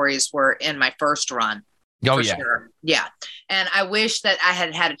favorite stories were in my first run. Oh, yeah. Sure. Yeah. And I wish that I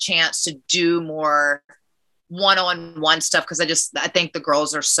had had a chance to do more one-on-one stuff because I think the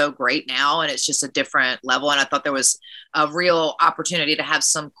girls are so great now and it's just a different level. And I thought there was a real opportunity to have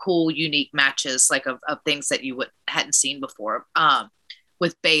some cool, unique matches like of things that you hadn't seen before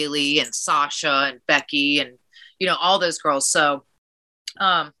with Bayley and Sasha and Becky and, all those girls. So,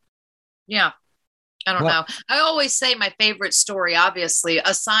 yeah. I don't know. I always say my favorite story, obviously,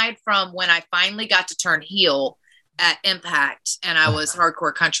 aside from when I finally got to turn heel at Impact and I was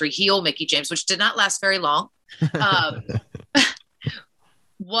hardcore country heel Mickie James, which did not last very long,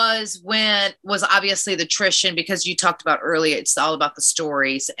 was obviously the Trish, because you talked about earlier, it's all about the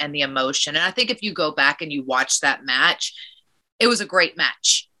stories and the emotion. And I think if you go back and you watch that match, it was a great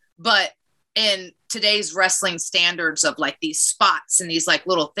match. But in today's wrestling standards of like these spots and these like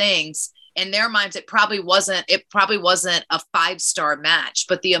little things, in their minds, it probably wasn't a 5-star match,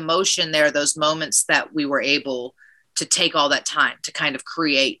 but the emotion there, those moments that we were able to take all that time to kind of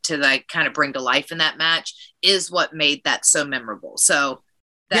create, to like kind of bring to life in that match is what made that so memorable. So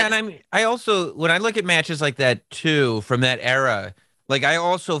and I also, when I look at matches like that too, from that era, like I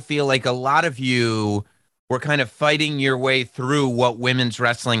also feel like a lot of you were kind of fighting your way through what women's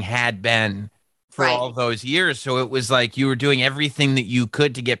wrestling had been for all those years. So it was like you were doing everything that you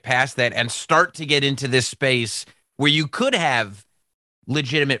could to get past that and start to get into this space where you could have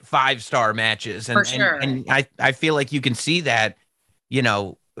legitimate 5-star matches. And, for sure. And I feel like you can see that,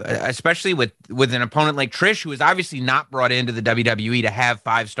 especially with an opponent like Trish, who was obviously not brought into the WWE to have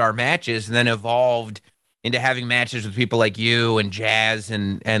 5-star matches and then evolved into having matches with people like you and Jazz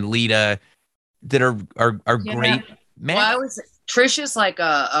and Lita that are great matches. Well, Trish is like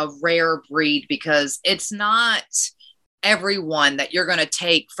a rare breed because it's not everyone that you're going to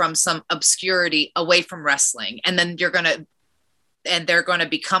take from some obscurity away from wrestling. And then they're going to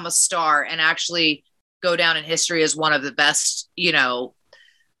become a star and actually go down in history as one of the best,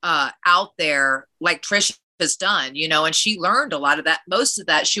 out there, like Trish has done, and she learned a lot of that. Most of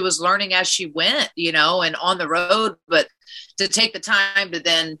that she was learning as she went, and on the road, but to take the time to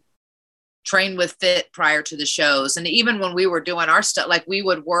then train with Fit prior to the shows. And even when we were doing our stuff, like we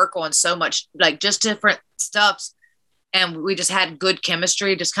would work on so much, like just different stuffs. And we just had good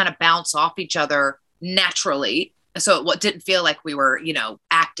chemistry, just kind of bounce off each other naturally. So it didn't feel like we were,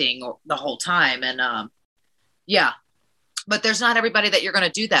 acting the whole time. And yeah, but there's not everybody that you're going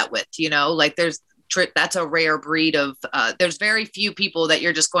to do that with, like that's a rare breed of, there's very few people that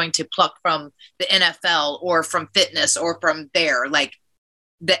you're just going to pluck from the NFL or from fitness or from there,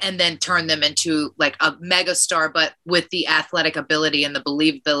 and then turn them into like a mega star, but with the athletic ability and the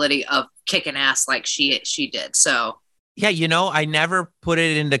believability of kicking ass like she did. So yeah, I never put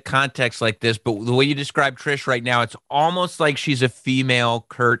it into context like this, but the way you describe Trish right now, it's almost like she's a female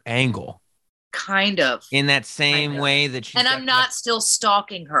Kurt Angle. Kind of. In that same way that she's... And I'm not still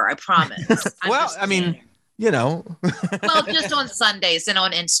stalking her, I promise. Well, I mean, well, just on Sundays and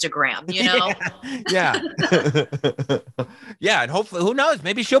on Instagram, Yeah. Yeah, and hopefully, who knows?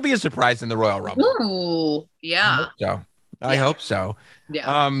 Maybe she'll be a surprise in the Royal Rumble. Ooh, yeah. I hope so. Yeah.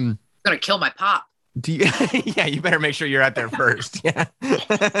 I'm going to kill my pop. Yeah, you better make sure you're out there first. Yeah.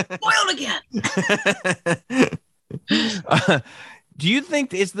 Spoiled again. Do you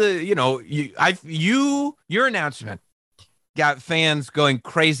think it's your announcement got fans going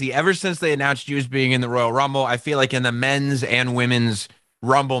crazy ever since they announced you as being in the Royal Rumble? I feel like in the men's and women's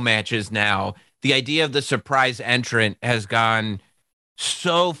Rumble matches now, the idea of the surprise entrant has gone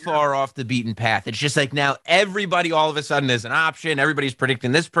so far off the beaten path. It's just like now everybody all of a sudden is an option. Everybody's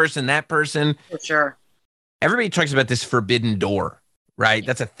predicting this person, that person. For sure. Everybody talks about this forbidden door, right?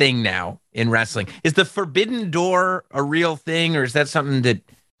 That's a thing now in wrestling. Is the forbidden door a real thing, or is that something that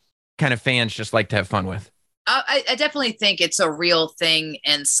kind of fans just like to have fun with? I definitely think it's a real thing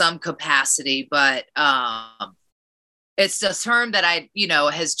in some capacity, but it's a term that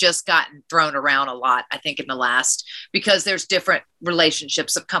has just gotten thrown around a lot, I think, in the last, because there's different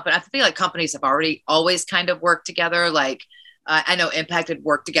relationships of company. I feel like companies have always kind of worked together. Like I know Impact had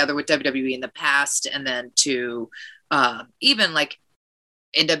worked together with WWE in the past, and then to even like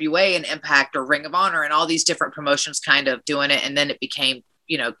NWA and Impact or Ring of Honor and all these different promotions kind of doing it. And then it became,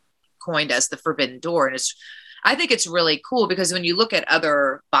 coined as the Forbidden Door. And I think it's really cool because when you look at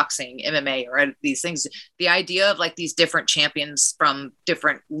other boxing, MMA, or these things, the idea of like these different champions from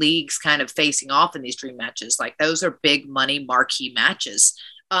different leagues kind of facing off in these dream matches, like those are big money marquee matches.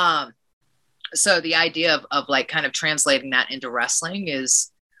 So the idea of like kind of translating that into wrestling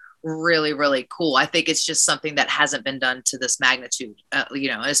is really, really cool. I think it's just something that hasn't been done to this magnitude,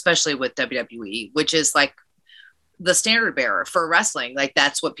 especially with WWE, which is like the standard bearer for wrestling. Like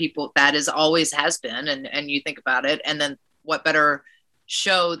that is always has been. And you think about it, and then what better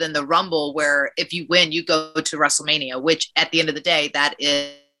show than the Rumble, where if you win, you go to WrestleMania, which at the end of the day, that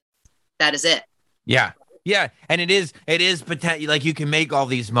is it. Yeah. Yeah. And it is potentially like you can make all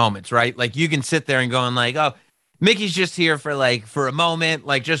these moments, right? Like you can sit there and going like, oh, Mickey's just here for a moment,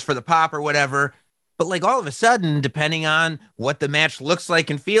 like just for the pop or whatever. But like all of a sudden, depending on what the match looks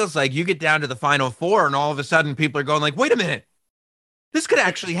like and feels like, you get down to the final four and all of a sudden people are going like, wait a minute, this could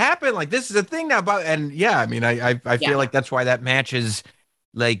actually happen. Like this is a thing now. And yeah, I mean, I feel like that's why that match is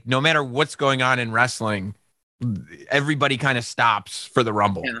like, no matter what's going on in wrestling, everybody kind of stops for the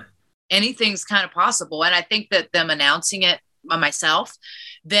Rumble. Yeah. Anything's kind of possible. And I think that them announcing it by myself,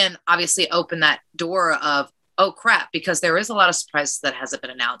 then obviously open that door of, oh crap, because there is a lot of surprises that hasn't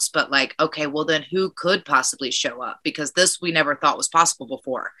been announced, but like, okay, well then who could possibly show up? Because this we never thought was possible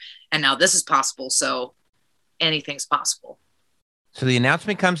before. And now this is possible. So anything's possible. So the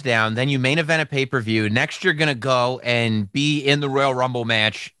announcement comes down, then you main event a pay-per-view. Next, you're going to go and be in the Royal Rumble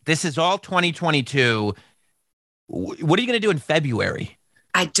match. This is all 2022. What are you going to do in February?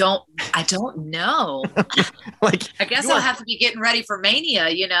 I don't know. Like, I guess I'll have to be getting ready for Mania,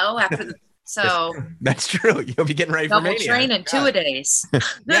 after the, so that's true. You'll be getting ready for Mania. Double training 2-a-days.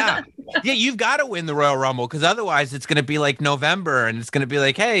 Yeah. Yeah, you've got to win the Royal Rumble, because otherwise it's going to be like November and it's going to be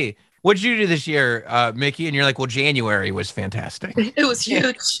like, hey, what'd you do this year, Mickey? And you're like, well, January was fantastic. It was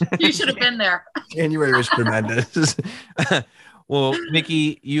huge. You should have been there. January was tremendous. Well,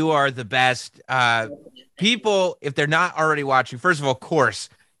 Mickey, you are the best. People, if they're not already watching, first of course,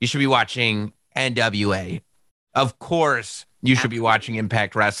 you should be watching NWA. Of course, you should be watching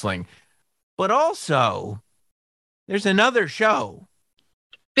Impact Wrestling. But also, there's another show.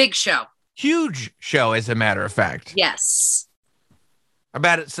 Big show. Huge show, as a matter of fact. Yes.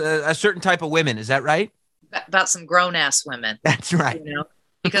 About a certain type of women. Is that right? About some grown-ass women. That's right.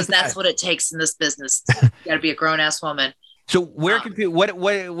 Because that's what it takes in this business. You got to be a grown-ass woman. So where can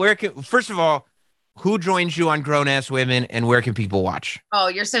people, first of all, who joins you on Grown Ass Women, and where can people watch? Oh,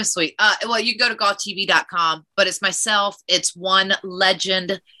 you're so sweet. Well, you can go to golftv.com, but it's myself. It's one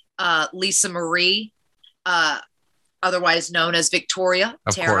legend, Lisa Marie, otherwise known as Victoria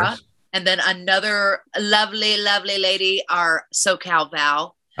Tara. And then another lovely, lovely lady, our SoCal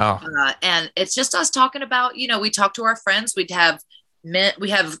Val. Oh. And it's just us talking about, we talk to our friends. We have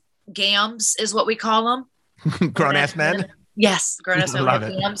GAMs is what we call them. Grown ass men. Yes, grown ass men. We Love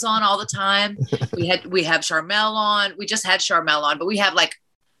have it. Lambs on all the time. We have Charmel on. We just had Charmel on, but we have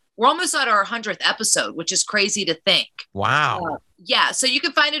we're almost at our 100th episode, which is crazy to think. Wow. Yeah, so you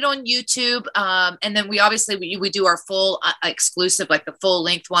can find it on YouTube, and then we obviously we do our full exclusive, like the full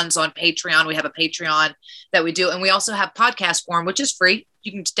length ones on Patreon. We have a Patreon that we do, and we also have podcast form, which is free.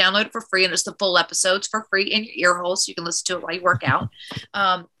 You can just download it for free, and it's the full episodes for free in your ear holes. So you can listen to it while you work out.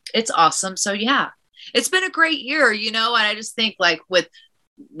 It's awesome. So yeah, it's been a great year, and I just think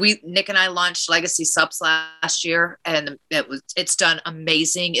Nick and I launched Legacy Subs last year, and it's done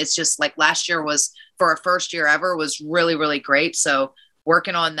amazing. It's just last year was, for our first year ever, was really, really great. So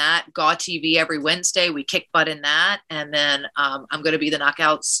working on that, GAW TV every Wednesday, we kick butt in that. And then I'm going to be the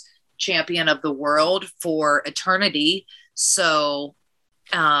Knockouts champion of the world for eternity. So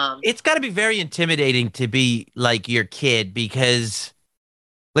it's got to be very intimidating to be like your kid, because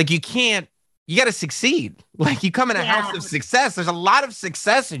you got to succeed. You come in a house of success. There's a lot of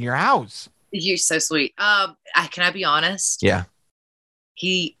success in your house. You're so sweet. Can I be honest? Yeah.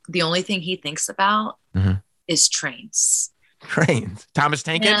 The only thing he thinks about is trains. Trains. Thomas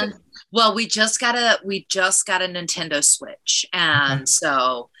Tank Engine? Well, we just got a Nintendo Switch. And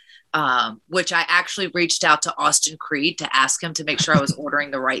so, which I actually reached out to Austin Creed to ask him to make sure I was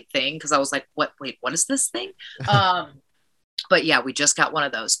ordering the right thing. Cause I was like, what is this thing? But yeah, we just got one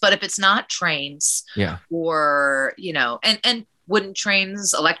of those. But if it's not trains, or and wooden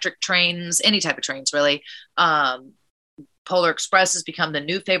trains, electric trains, any type of trains, really, Polar Express has become the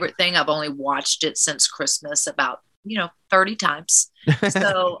new favorite thing. I've only watched it since Christmas about 30 times.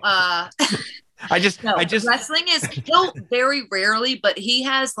 So I just wrestling is very rarely, but he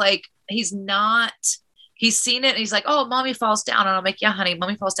has he's seen it and he's like, oh, mommy falls down. And I'm like, yeah, honey,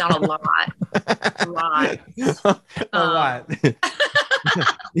 mommy falls down a lot. A lot. A lot.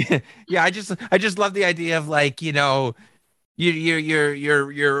 Yeah, I just love the idea of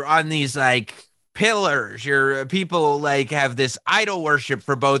you're on these pillars. Your people have this idol worship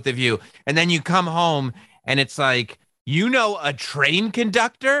for both of you. And then you come home and it's a train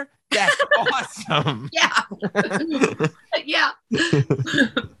conductor? That's awesome. Yeah. Yeah.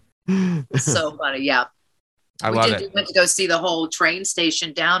 So funny. Yeah. I love it. We went to go see the whole train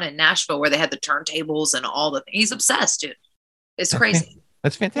station down in Nashville where they had the turntables and all the things. He's obsessed, dude. It's crazy.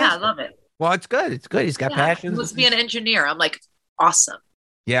 That's fantastic. Yeah, I love it. Well, it's good. It's good. He's got passion. He wants to be an engineer. I'm like, awesome.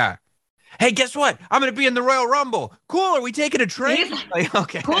 Yeah. Hey, guess what? I'm going to be in the Royal Rumble. Cool. Are we taking a train?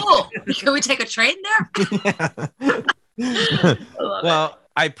 Okay. Cool. Can we take a train there? Well,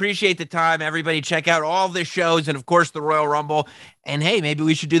 I appreciate the time. Everybody check out all the shows and, of course, the Royal Rumble. And, hey, maybe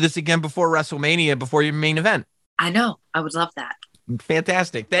we should do this again before WrestleMania, before your main event. I know. I would love that.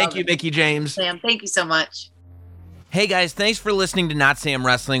 Fantastic. Thank you, Mickie James. Sam, thank you so much. Hey, guys, thanks for listening to Not Sam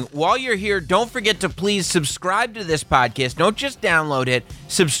Wrestling. While you're here, don't forget to please subscribe to this podcast. Don't just download it.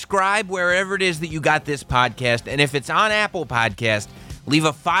 Subscribe wherever it is that you got this podcast. And if it's on Apple Podcast, leave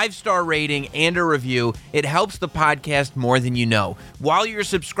a 5-star rating and a review. It helps the podcast more than you know. While you're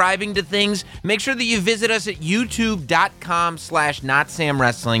subscribing to things, make sure that you visit us at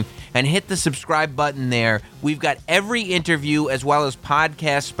youtube.com/NotSamWrestling and hit the subscribe button there. We've got every interview as well as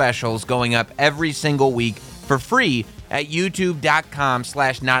podcast specials going up every single week for free at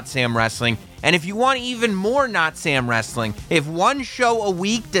youtube.com/NotSamWrestling. And if you want even more Not Sam Wrestling, if one show a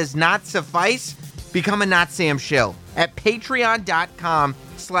week does not suffice, become a Not Sam shill at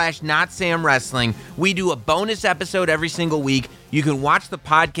patreon.com/NotSamWrestling. We do a bonus episode every single week. You can watch the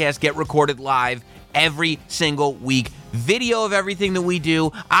podcast get recorded live every single week. Video of everything that we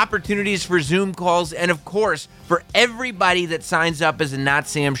do, opportunities for Zoom calls, and of course, for everybody that signs up as a Not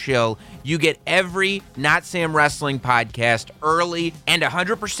Sam shill, you get every Not Sam Wrestling podcast early and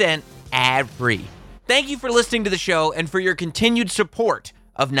 100% ad-free. Thank you for listening to the show and for your continued support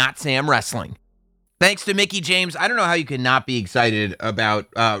of Not Sam Wrestling. Thanks to Mickie James. I don't know how you can not be excited about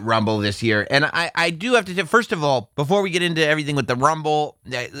Rumble this year. And I do have to, first of all, before we get into everything with the Rumble,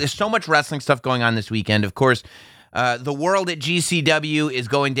 there's so much wrestling stuff going on this weekend. Of course, the World at GCW is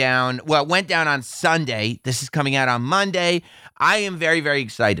going down. Well, it went down on Sunday. This is coming out on Monday. I am very, very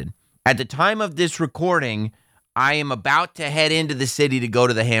excited. At the time of this recording, I am about to head into the city to go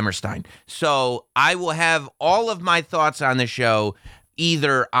to the Hammerstein. So I will have all of my thoughts on the show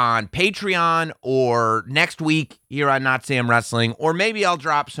either on Patreon or next week here on Not Sam Wrestling, or maybe I'll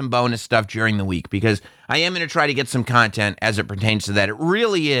drop some bonus stuff during the week because I am going to try to get some content as it pertains to that. It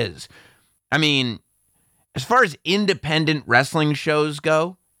really is. I mean, as far as independent wrestling shows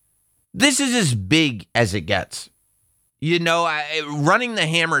go, this is as big as it gets. You know, running the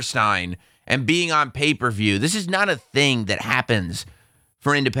Hammerstein and being on pay-per-view, this is not a thing that happens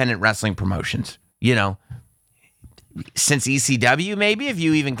for independent wrestling promotions. You know, since ECW, maybe, if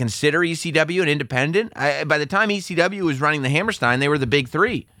you even consider ECW an independent. By the time ECW was running the Hammerstein, they were the big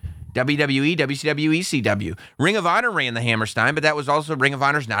three. WWE, WCW, ECW. Ring of Honor ran the Hammerstein, but that was also, Ring of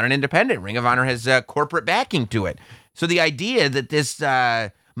Honor's not an independent. Ring of Honor has corporate backing to it. So the idea that this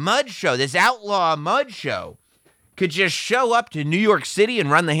mud show, this outlaw mud show, could just show up to New York City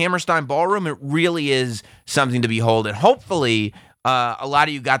and run the Hammerstein Ballroom, it really is something to behold. And hopefully, a lot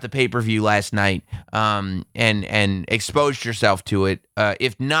of you got the pay-per-view last night and exposed yourself to it.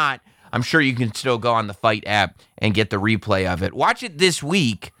 If not, I'm sure you can still go on the Fight app and get the replay of it. Watch it this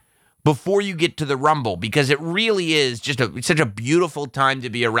week before you get to the Rumble, because it really is just such a beautiful time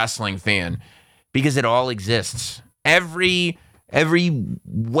to be a wrestling fan, because it all exists. Every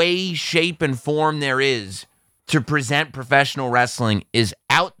way, shape, and form there is to present professional wrestling is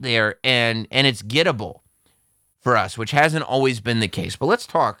out there, and it's gettable for us, which hasn't always been the case. But let's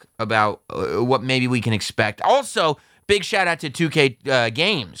talk about what maybe we can expect. Also, big shout out to 2K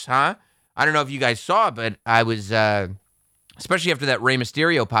Games, huh? I don't know if you guys saw, but I was, especially after that Rey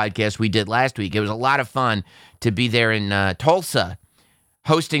Mysterio podcast we did last week, it was a lot of fun to be there in Tulsa,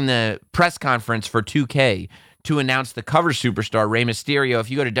 hosting the press conference for 2K to announce the cover superstar, Rey Mysterio.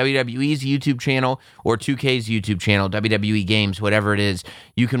 If you go to WWE's YouTube channel or 2K's YouTube channel, WWE Games, whatever it is,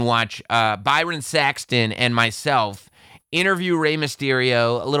 you can watch Byron Saxton and myself interview Rey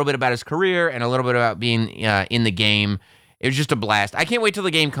Mysterio, a little bit about his career and a little bit about being in the game. It was just a blast. I can't wait till the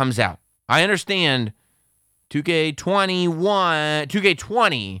game comes out. I understand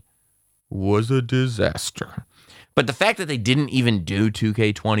 2K20 was a disaster. But the fact that they didn't even do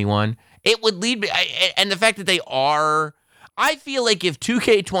 2K21, it would lead me, and the fact that they are, I feel like if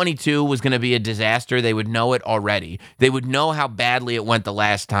 2K22 was going to be a disaster, they would know it already. They would know how badly it went the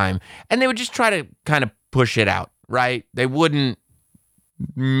last time, and they would just try to kind of push it out, right? They wouldn't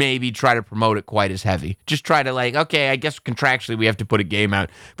maybe try to promote it quite as heavy. Just try to okay, I guess contractually we have to put a game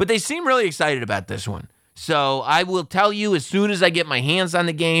out. But they seem really excited about this one. So I will tell you as soon as I get my hands on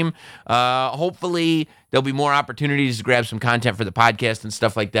the game. Hopefully there'll be more opportunities to grab some content for the podcast and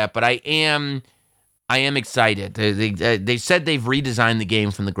stuff like that. But I am excited. They said they've redesigned the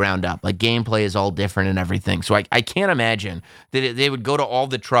game from the ground up. Like, gameplay is all different and everything. So I can't imagine that they would go to all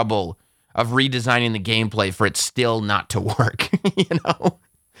the trouble of redesigning the gameplay for it still not to work,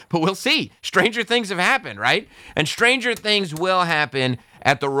 But we'll see. Stranger things have happened, right? And stranger things will happen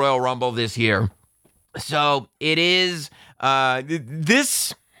at the Royal Rumble this year. So it is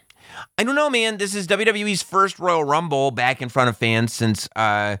this. I don't know, man. This is WWE's first Royal Rumble back in front of fans since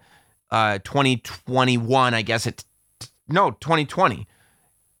 2021. I guess 2020.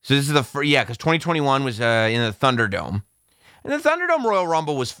 So this is because 2021 was in the Thunderdome, and the Thunderdome Royal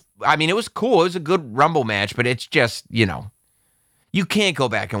Rumble was. I mean, it was cool. It was a good Rumble match, but it's just you can't go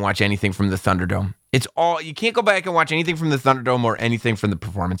back and watch anything from the Thunderdome. You can't go back and watch anything from the Thunderdome or anything from the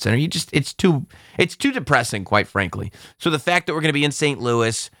Performance Center. It's too depressing, quite frankly. So the fact that we're going to be in St.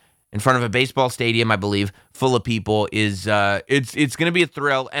 Louis in front of a baseball stadium, I believe, full of people is it's going to be a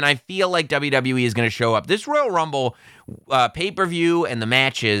thrill, and I feel like WWE is going to show up. This Royal Rumble pay-per-view and the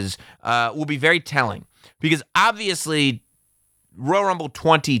matches will be very telling, because obviously Royal Rumble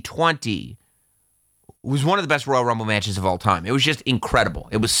 2020 was one of the best Royal Rumble matches of all time. It was just incredible.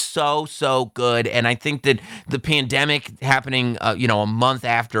 It was so good. And I think that the pandemic happening, a month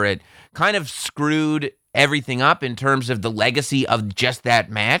after it kind of screwed everything up in terms of the legacy of just that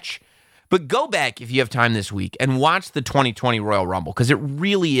match. But go back if you have time this week and watch the 2020 Royal Rumble, because it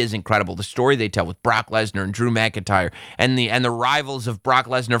really is incredible. The story they tell with Brock Lesnar and Drew McIntyre and the rivals of Brock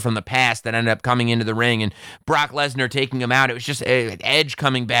Lesnar from the past that ended up coming into the ring, and Brock Lesnar taking him out. It was just Edge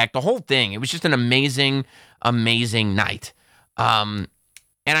coming back. The whole thing. It was just an amazing, amazing night. And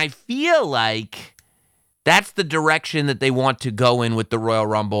I feel like that's the direction that they want to go in with the Royal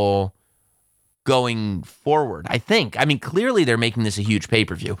Rumble going forward, I think. I mean, clearly they're making this a huge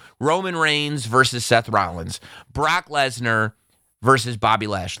pay-per-view. Roman Reigns versus Seth Rollins. Brock Lesnar versus Bobby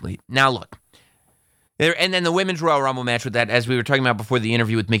Lashley. Now, look. And then the Women's Royal Rumble match with that, as we were talking about before the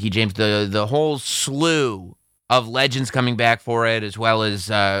interview with Mickie James, the whole slew of legends coming back for it, as well as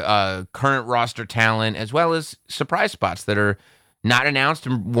current roster talent, as well as surprise spots that are not announced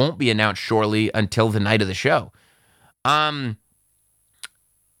and won't be announced shortly until the night of the show.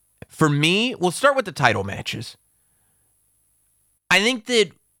 For me, we'll start with the title matches. I think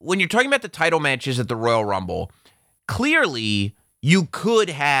that when you're talking about the title matches at the Royal Rumble, clearly you could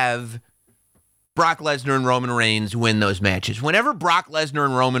have Brock Lesnar and Roman Reigns win those matches. Whenever Brock Lesnar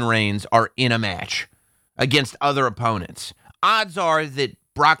and Roman Reigns are in a match against other opponents, odds are that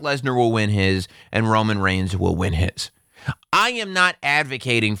Brock Lesnar will win his and Roman Reigns will win his. I am not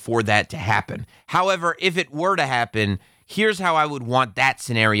advocating for that to happen. However, if it were to happen, here's how I would want that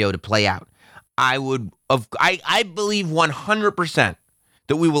scenario to play out. I believe 100%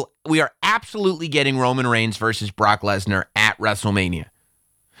 that we are absolutely getting Roman Reigns versus Brock Lesnar at WrestleMania.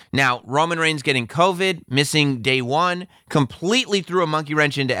 Now, Roman Reigns getting COVID, missing day one, completely threw a monkey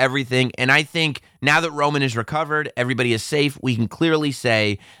wrench into everything. And I think now that Roman is recovered, everybody is safe, we can clearly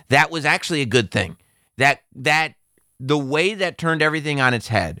say that was actually a good thing. That the way that turned everything on its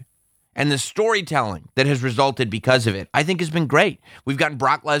head and the storytelling that has resulted because of it, I think has been great. We've gotten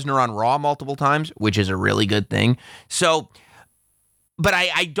Brock Lesnar on Raw multiple times, which is a really good thing. So, but I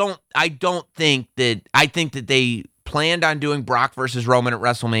think that they planned on doing Brock versus Roman at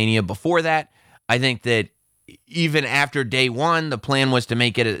WrestleMania before that. I think that even after day one, the plan was to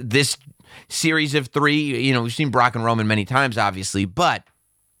make it this series of 3. You know, we've seen Brock and Roman many times, obviously, but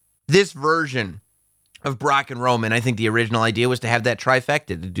this version of Brock and Roman, I think the original idea was to have that trifecta,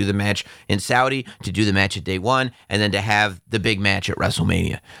 to do the match in Saudi, to do the match at day one, and then to have the big match at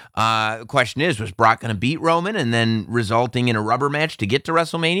WrestleMania. The question is, was Brock going to beat Roman and then resulting in a rubber match to get to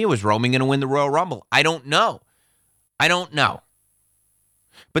WrestleMania? Was Roman going to win the Royal Rumble? I don't know.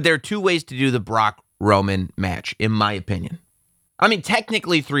 But there are 2 ways to do the Brock-Roman match, in my opinion. I mean,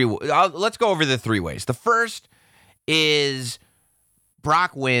 technically 3. Let's go over the 3 ways. The first is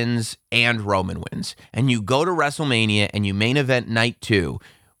Brock wins and Roman wins. And you go to WrestleMania and you main event night 2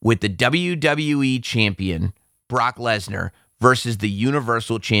 with the WWE champion, Brock Lesnar, versus the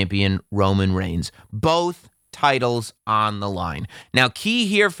Universal champion, Roman Reigns. Both titles on the line. Now, key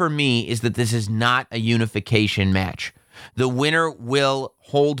here for me is that this is not a unification match. The winner will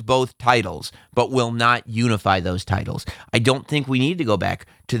hold both titles, but will not unify those titles. I don't think we need to go back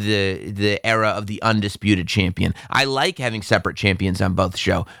to the era of the undisputed champion. I like having separate champions on both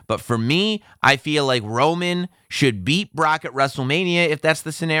shows, but for me, I feel like Roman should beat Brock at WrestleMania if that's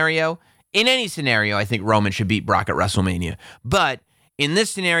the scenario. In any scenario, I think Roman should beat Brock at WrestleMania. But in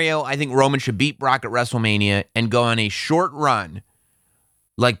this scenario, I think Roman should beat Brock at WrestleMania and go on a short run,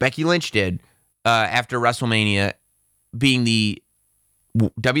 like Becky Lynch did after WrestleMania, being the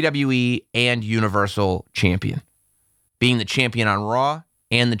WWE and Universal champion, being the champion on Raw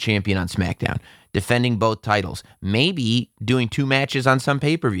and the champion on SmackDown, defending both titles, maybe doing 2 matches on some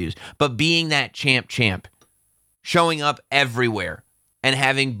pay-per-views, but being that champ, showing up everywhere, and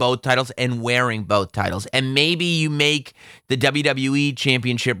having both titles and wearing both titles. And maybe you make the WWE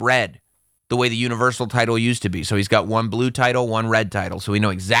Championship red, the way the Universal title used to be. So he's got 1 blue title, 1 red title. So we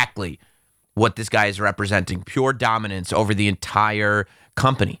know exactly what this guy is representing. Pure dominance over the entire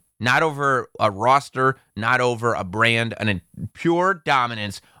company. Not over a roster, not over a brand, pure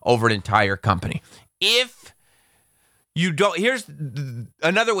dominance over an entire company. If you don't, here's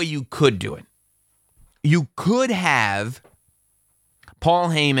another way you could do it. You could have Paul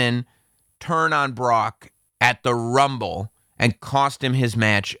Heyman turn on Brock at the Rumble and cost him his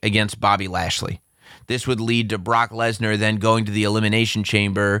match against Bobby Lashley. This would lead to Brock Lesnar then going to the Elimination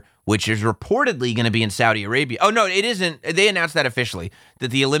Chamber, which is reportedly going to be in Saudi Arabia. Oh, no, it isn't. They announced that officially, that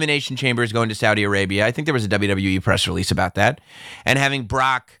the Elimination Chamber is going to Saudi Arabia. I think there was a WWE press release about that. And having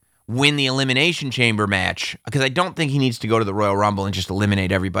Brock win the Elimination Chamber match, because I don't think he needs to go to the Royal Rumble and just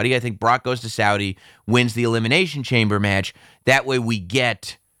eliminate everybody. I think Brock goes to Saudi, wins the Elimination Chamber match. That way we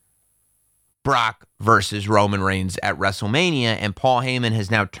get Brock versus Roman Reigns at WrestleMania, and Paul Heyman has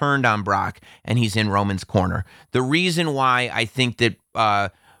now turned on Brock, and he's in Roman's corner. The reason why I think that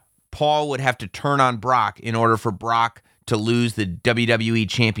Paul would have to turn on Brock in order for Brock to lose the WWE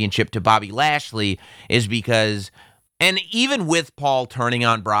Championship to Bobby Lashley is because, and even with Paul turning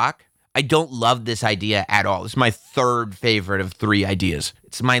on Brock, I don't love this idea at all. It's my 3rd favorite of 3 ideas.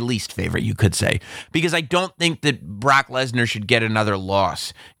 It's my least favorite, you could say, because I don't think that Brock Lesnar should get another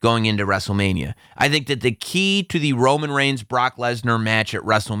loss going into WrestleMania. I think that the key to the Roman Reigns-Brock Lesnar match at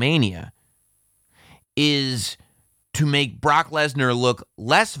WrestleMania is to make Brock Lesnar look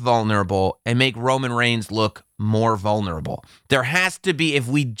less vulnerable and make Roman Reigns look more vulnerable. There has to be, if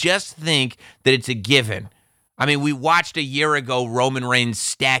we just think that it's a given. I mean, we watched a year ago Roman Reigns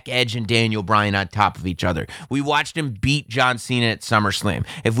stack Edge and Daniel Bryan on top of each other. We watched him beat John Cena at SummerSlam.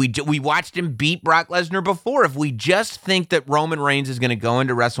 If we watched him beat Brock Lesnar before. If we just think that Roman Reigns is going to go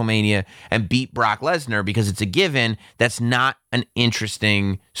into WrestleMania and beat Brock Lesnar because it's a given, that's not an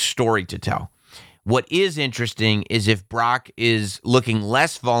interesting story to tell. What is interesting is if Brock is looking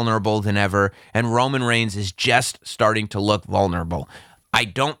less vulnerable than ever and Roman Reigns is just starting to look vulnerable. I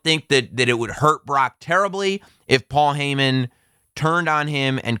don't think that it would hurt Brock terribly if Paul Heyman turned on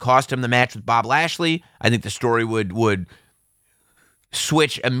him and cost him the match with Bob Lashley. I think the story would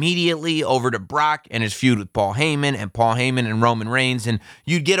switch immediately over to Brock and his feud with Paul Heyman and Roman Reigns, and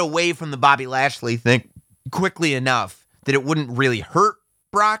you'd get away from the Bobby Lashley thing quickly enough that it wouldn't really hurt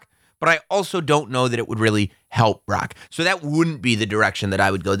Brock, but I also don't know that it would really help Brock. So that wouldn't be the direction that I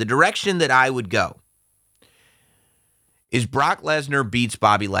would go. The direction that I would go is Brock Lesnar beats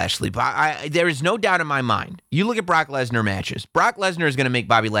Bobby Lashley. There is no doubt in my mind. You look at Brock Lesnar matches. Brock Lesnar is going to make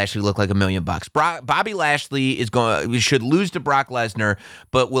Bobby Lashley look like $1 million. Bobby Lashley should lose to Brock Lesnar,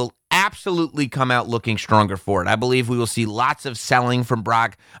 but will absolutely come out looking stronger for it. I believe we will see lots of selling from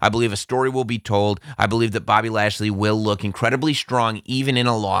Brock. I believe a story will be told. I believe that Bobby Lashley will look incredibly strong even in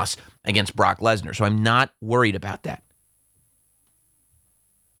a loss against Brock Lesnar. So I'm not worried about that.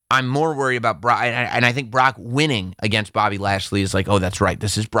 I'm more worried about Brock, and I think Brock winning against Bobby Lashley is like, oh, that's right,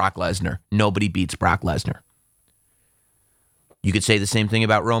 this is Brock Lesnar. Nobody beats Brock Lesnar. You could say the same thing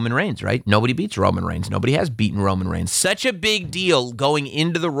about Roman Reigns, right? Nobody beats Roman Reigns. Nobody has beaten Roman Reigns. Such a big deal going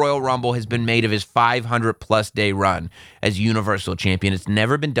into the Royal Rumble has been made of his 500-plus day run as Universal Champion. It's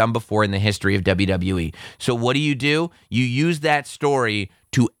never been done before in the history of WWE. So what do? You use that story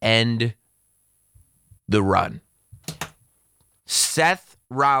to end the run. Seth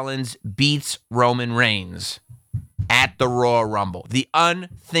Rollins beats Roman Reigns at the Royal Rumble. The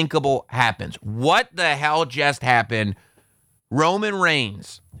unthinkable happens. What the hell just happened? Roman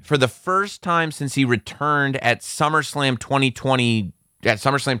Reigns, for the first time since he returned at SummerSlam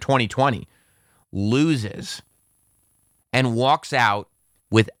 2020, loses and walks out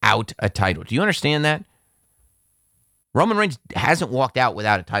without a title. Do you understand that? Roman Reigns hasn't walked out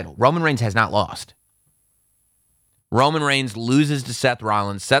without a title. Roman Reigns has not lost. Roman Reigns loses to Seth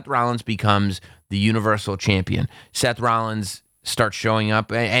Rollins. Seth Rollins becomes the Universal Champion. Seth Rollins starts showing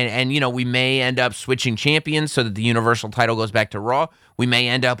up, and we may end up switching champions so that the Universal title goes back to Raw. We may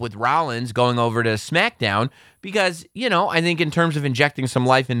end up with Rollins going over to SmackDown because, I think in terms of injecting some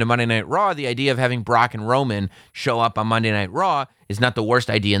life into Monday Night Raw, the idea of having Brock and Roman show up on Monday Night Raw is not the worst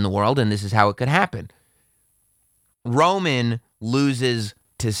idea in the world, and this is how it could happen. Roman loses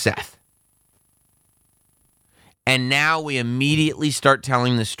to Seth. And now we immediately start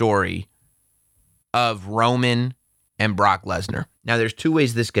telling the story of Roman and Brock Lesnar. Now, there's two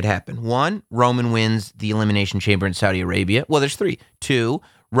ways this could happen. One, Roman wins the Elimination Chamber in Saudi Arabia. Well, there's three. Two,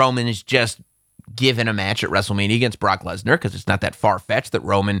 Roman is just given a match at WrestleMania against Brock Lesnar because it's not that far-fetched that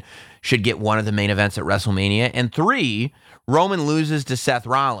Roman should get one of the main events at WrestleMania. And three, Roman loses to Seth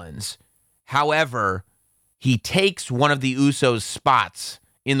Rollins. However, he takes one of the Usos' spots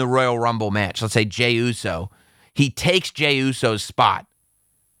in the Royal Rumble match. Let's say Jey Uso. He takes Jey Uso's spot,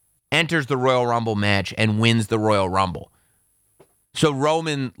 enters the Royal Rumble match, and wins the Royal Rumble. So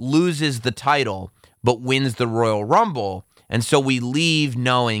Roman loses the title, but wins the Royal Rumble. And so we leave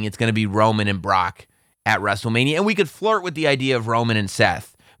knowing it's going to be Roman and Brock at WrestleMania. And we could flirt with the idea of Roman and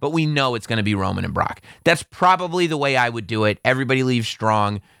Seth, but we know it's going to be Roman and Brock. That's probably the way I would do it. Everybody leaves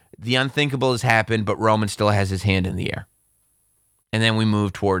strong. The unthinkable has happened, but Roman still has his hand in the air. And then we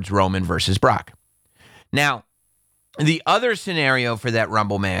move towards Roman versus Brock. Now, the other scenario for that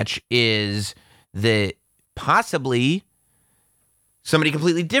Rumble match is that possibly somebody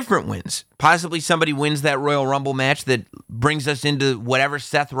completely different wins. Possibly somebody wins that Royal Rumble match that brings us into whatever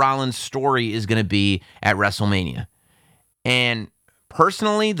Seth Rollins' story is going to be at WrestleMania. And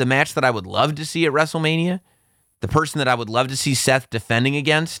personally, the match that I would love to see at WrestleMania, the person that I would love to see Seth defending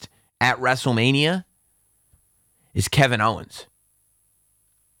against at WrestleMania is Kevin Owens.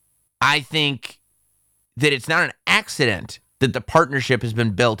 I think that it's not an accident that the partnership has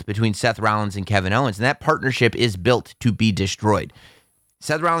been built between Seth Rollins and Kevin Owens, and that partnership is built to be destroyed.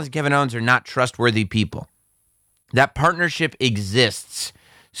 Seth Rollins and Kevin Owens are not trustworthy people. That partnership exists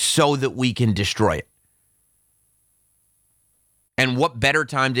so that we can destroy it. And what better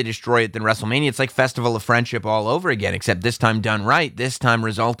time to destroy it than WrestleMania? It's like Festival of Friendship all over again, except this time done right, this time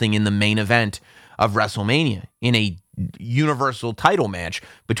resulting in the main event of WrestleMania in a Universal title match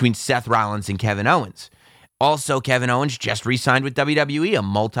between Seth Rollins and Kevin Owens. Also, Kevin Owens just re-signed with WWE, a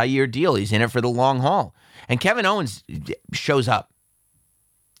multi-year deal. He's in it for the long haul. And Kevin Owens shows up.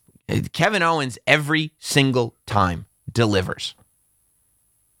 Kevin Owens, every single time, delivers.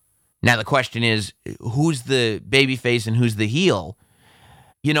 Now, the question is, who's the babyface and who's the heel?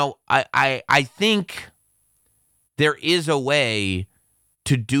 I think there is a way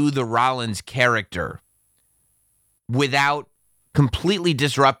to do the Rollins character without completely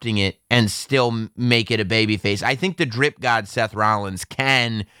disrupting it and still make it a babyface. I think the drip god Seth Rollins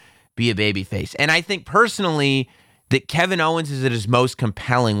can be a babyface. And I think personally that Kevin Owens is at his most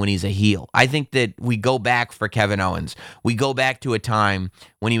compelling when he's a heel. I think that we go back for Kevin Owens. We go back to a time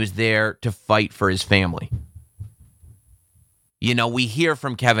when he was there to fight for his family. We hear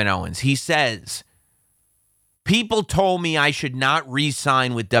from Kevin Owens. He says, people told me I should not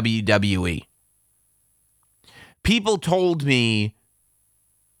re-sign with WWE. People told me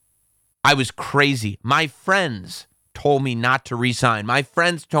I was crazy. My friends told me not to re-sign. My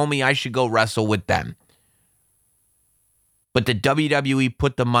friends told me I should go wrestle with them. But the WWE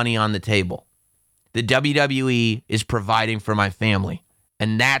put the money on the table. The WWE is providing for my family.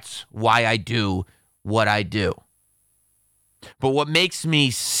 And that's why I do what I do. But what makes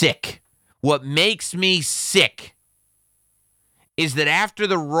me sick is that after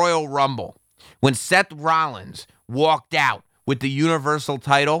the Royal Rumble, when Seth Rollins walked out with the Universal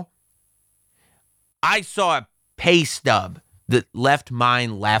title, I saw a pay stub that left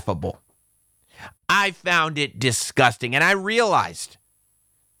mine laughable. I found it disgusting, and I realized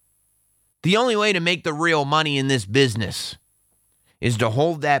the only way to make the real money in this business is to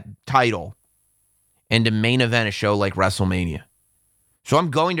hold that title and to main event a show like WrestleMania. So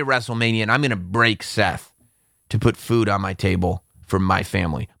I'm going to WrestleMania, and I'm going to break Seth to put food on my table for my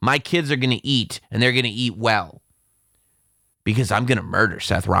family. My kids are going to eat, and they're going to eat well, because I'm going to murder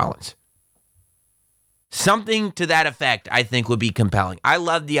Seth Rollins. Something to that effect, I think, would be compelling. I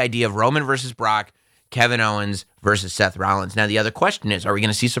love the idea of Roman versus Brock, Kevin Owens versus Seth Rollins. Now, the other question is, are we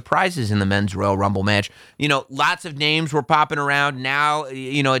going to see surprises in the men's Royal Rumble match? Lots of names were popping around. Now,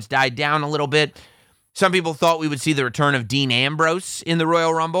 it's died down a little bit. Some people thought we would see the return of Dean Ambrose in the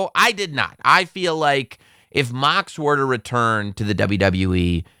Royal Rumble. I did not. I feel like if Mox were to return to the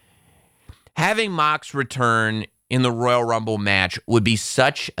WWE, having Mox return in the Royal Rumble match would be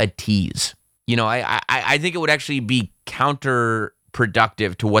such a tease. I think it would actually be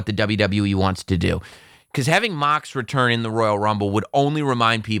counterproductive to what the WWE wants to do. Because having Mox return in the Royal Rumble would only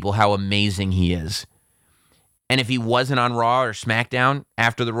remind people how amazing he is. And if he wasn't on Raw or SmackDown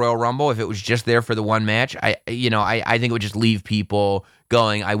after the Royal Rumble, if it was just there for the one match, I think it would just leave people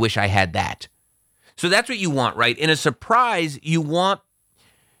going, I wish I had that. So that's what you want, right? In a surprise, you want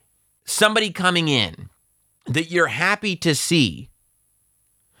somebody coming in that you're happy to see,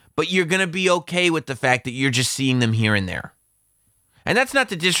 but you're going to be okay with the fact that you're just seeing them here and there. And that's not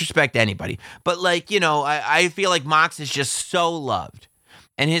to disrespect anybody, but I feel like Mox is just so loved.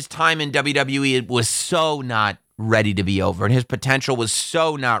 And his time in WWE was so not ready to be over, and his potential was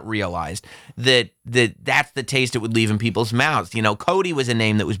so not realized that's the taste it would leave in people's mouths. Cody was a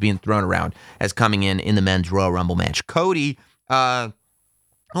name that was being thrown around as coming in the men's Royal Rumble match. Cody, I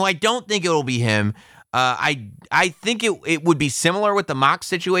don't think it will be him. I think it would be similar with the Mox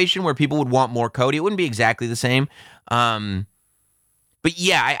situation where people would want more Cody. It wouldn't be exactly the same. But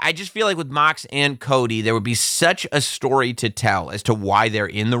yeah, I just feel like with Mox and Cody, there would be such a story to tell as to why they're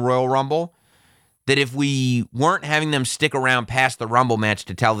in the Royal Rumble that if we weren't having them stick around past the Rumble match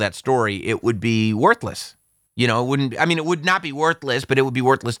to tell that story, it would be worthless. It would not be worthless, but it would be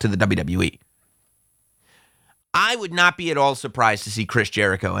worthless to the WWE. I would not be at all surprised to see Chris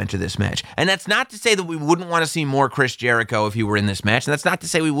Jericho enter this match. And that's not to say that we wouldn't want to see more Chris Jericho if he were in this match. And that's not to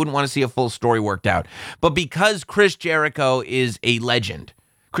say we wouldn't want to see a full story worked out. But because Chris Jericho is a legend,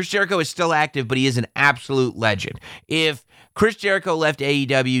 Chris Jericho is still active, but he is an absolute legend. If Chris Jericho left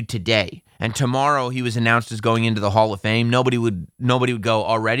AEW today and tomorrow he was announced as going into the Hall of Fame, nobody would go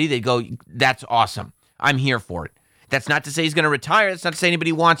already. They'd go, that's awesome. I'm here for it. That's not to say he's going to retire. That's not to say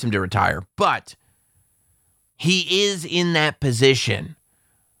anybody wants him to retire. But he is in that position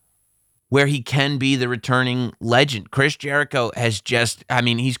where he can be the returning legend. Chris Jericho has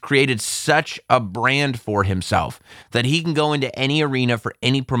he's created such a brand for himself that he can go into any arena for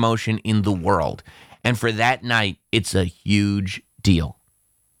any promotion in the world. And for that night, it's a huge deal.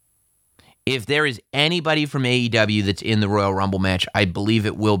 If there is anybody from AEW that's in the Royal Rumble match, I believe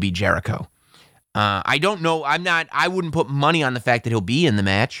it will be Jericho. I don't know. I wouldn't put money on the fact that he'll be in the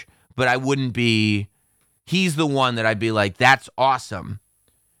match, but he's the one that I'd be like, that's awesome.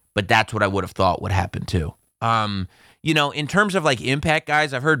 But that's what I would have thought would happen too. In terms of like Impact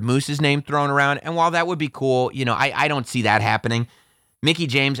guys, I've heard Moose's name thrown around. And while that would be cool, I don't see that happening. Mickie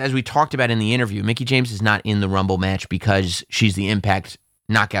James, as we talked about in the interview, Mickie James is not in the Rumble match because she's the Impact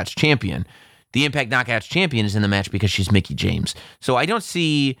Knockouts champion. The Impact Knockouts champion is in the match because she's Mickie James. So I don't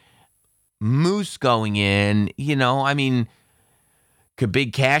see Moose going in. Could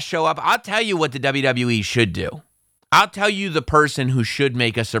Big Cass show up? I'll tell you what the WWE should do. I'll tell you the person who should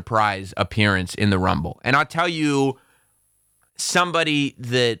make a surprise appearance in the Rumble. And I'll tell you somebody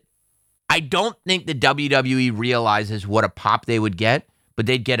that I don't think the WWE realizes what a pop they would get, but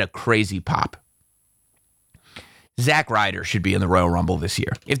they'd get a crazy pop. Zack Ryder should be in the Royal Rumble this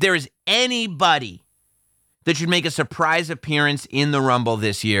year. If there is anybody that should make a surprise appearance in the Rumble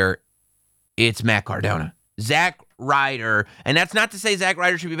this year, it's Matt Cardona. Zack Ryder. And that's not to say Zack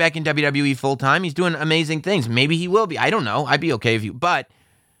Ryder should be back in WWE full-time. He's doing amazing things. Maybe he will be. I don't know. I'd be okay if you... But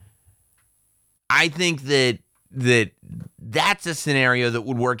I think that's a scenario that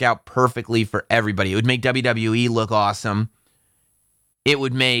would work out perfectly for everybody. It would make WWE look awesome. It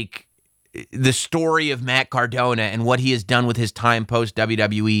would make the story of Matt Cardona and what he has done with his time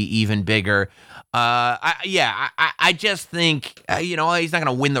post-WWE even bigger. I just think, he's not going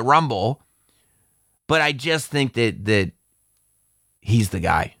to win the Rumble, but I just think that he's the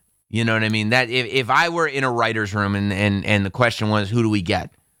guy. You know what I mean? That if I were in a writer's room and the question was, who do we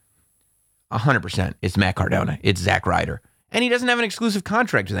get? 100%, it's Matt Cardona. It's Zack Ryder. And he doesn't have an exclusive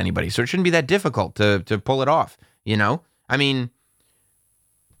contract with anybody, so it shouldn't be that difficult to pull it off, I mean,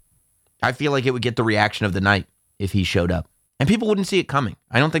 I feel like it would get the reaction of the night if he showed up. And people wouldn't see it coming.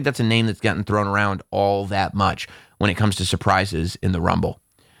 I don't think that's a name that's gotten thrown around all that much when it comes to surprises in the Rumble.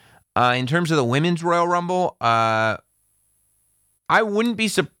 In terms of the Women's Royal Rumble, I wouldn't be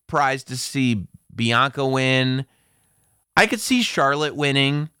surprised to see Bianca win. I could see Charlotte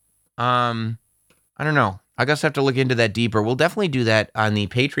winning. I don't know. I guess I have to look into that deeper. We'll definitely do that on the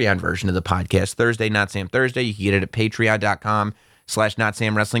Patreon version of the podcast. Thursday, Not Sam Thursday. You can get it at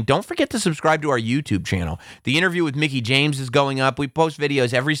patreon.com/NotSamWrestling. Don't forget to subscribe to our YouTube channel. The interview with Mickie James is going up. We post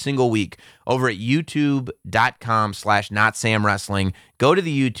videos every single week over at youtube.com/NotSamWrestling. Go to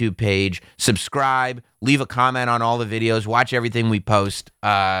the YouTube page, subscribe, leave a comment on all the videos, watch everything we post.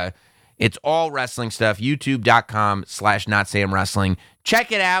 It's all wrestling stuff. youtube.com/NotSamWrestling.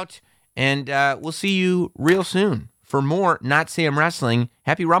 Check it out, and we'll see you real soon for more Not Sam Wrestling.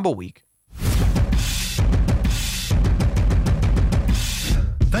 Happy Rumble Week.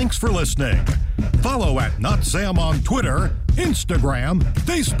 Thanks for listening. Follow at Not Sam on Twitter, Instagram,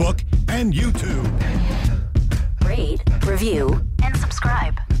 Facebook, and YouTube. Rate, review, and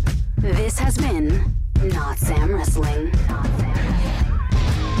subscribe. This has been Not Sam Wrestling. Not Sam Wrestling.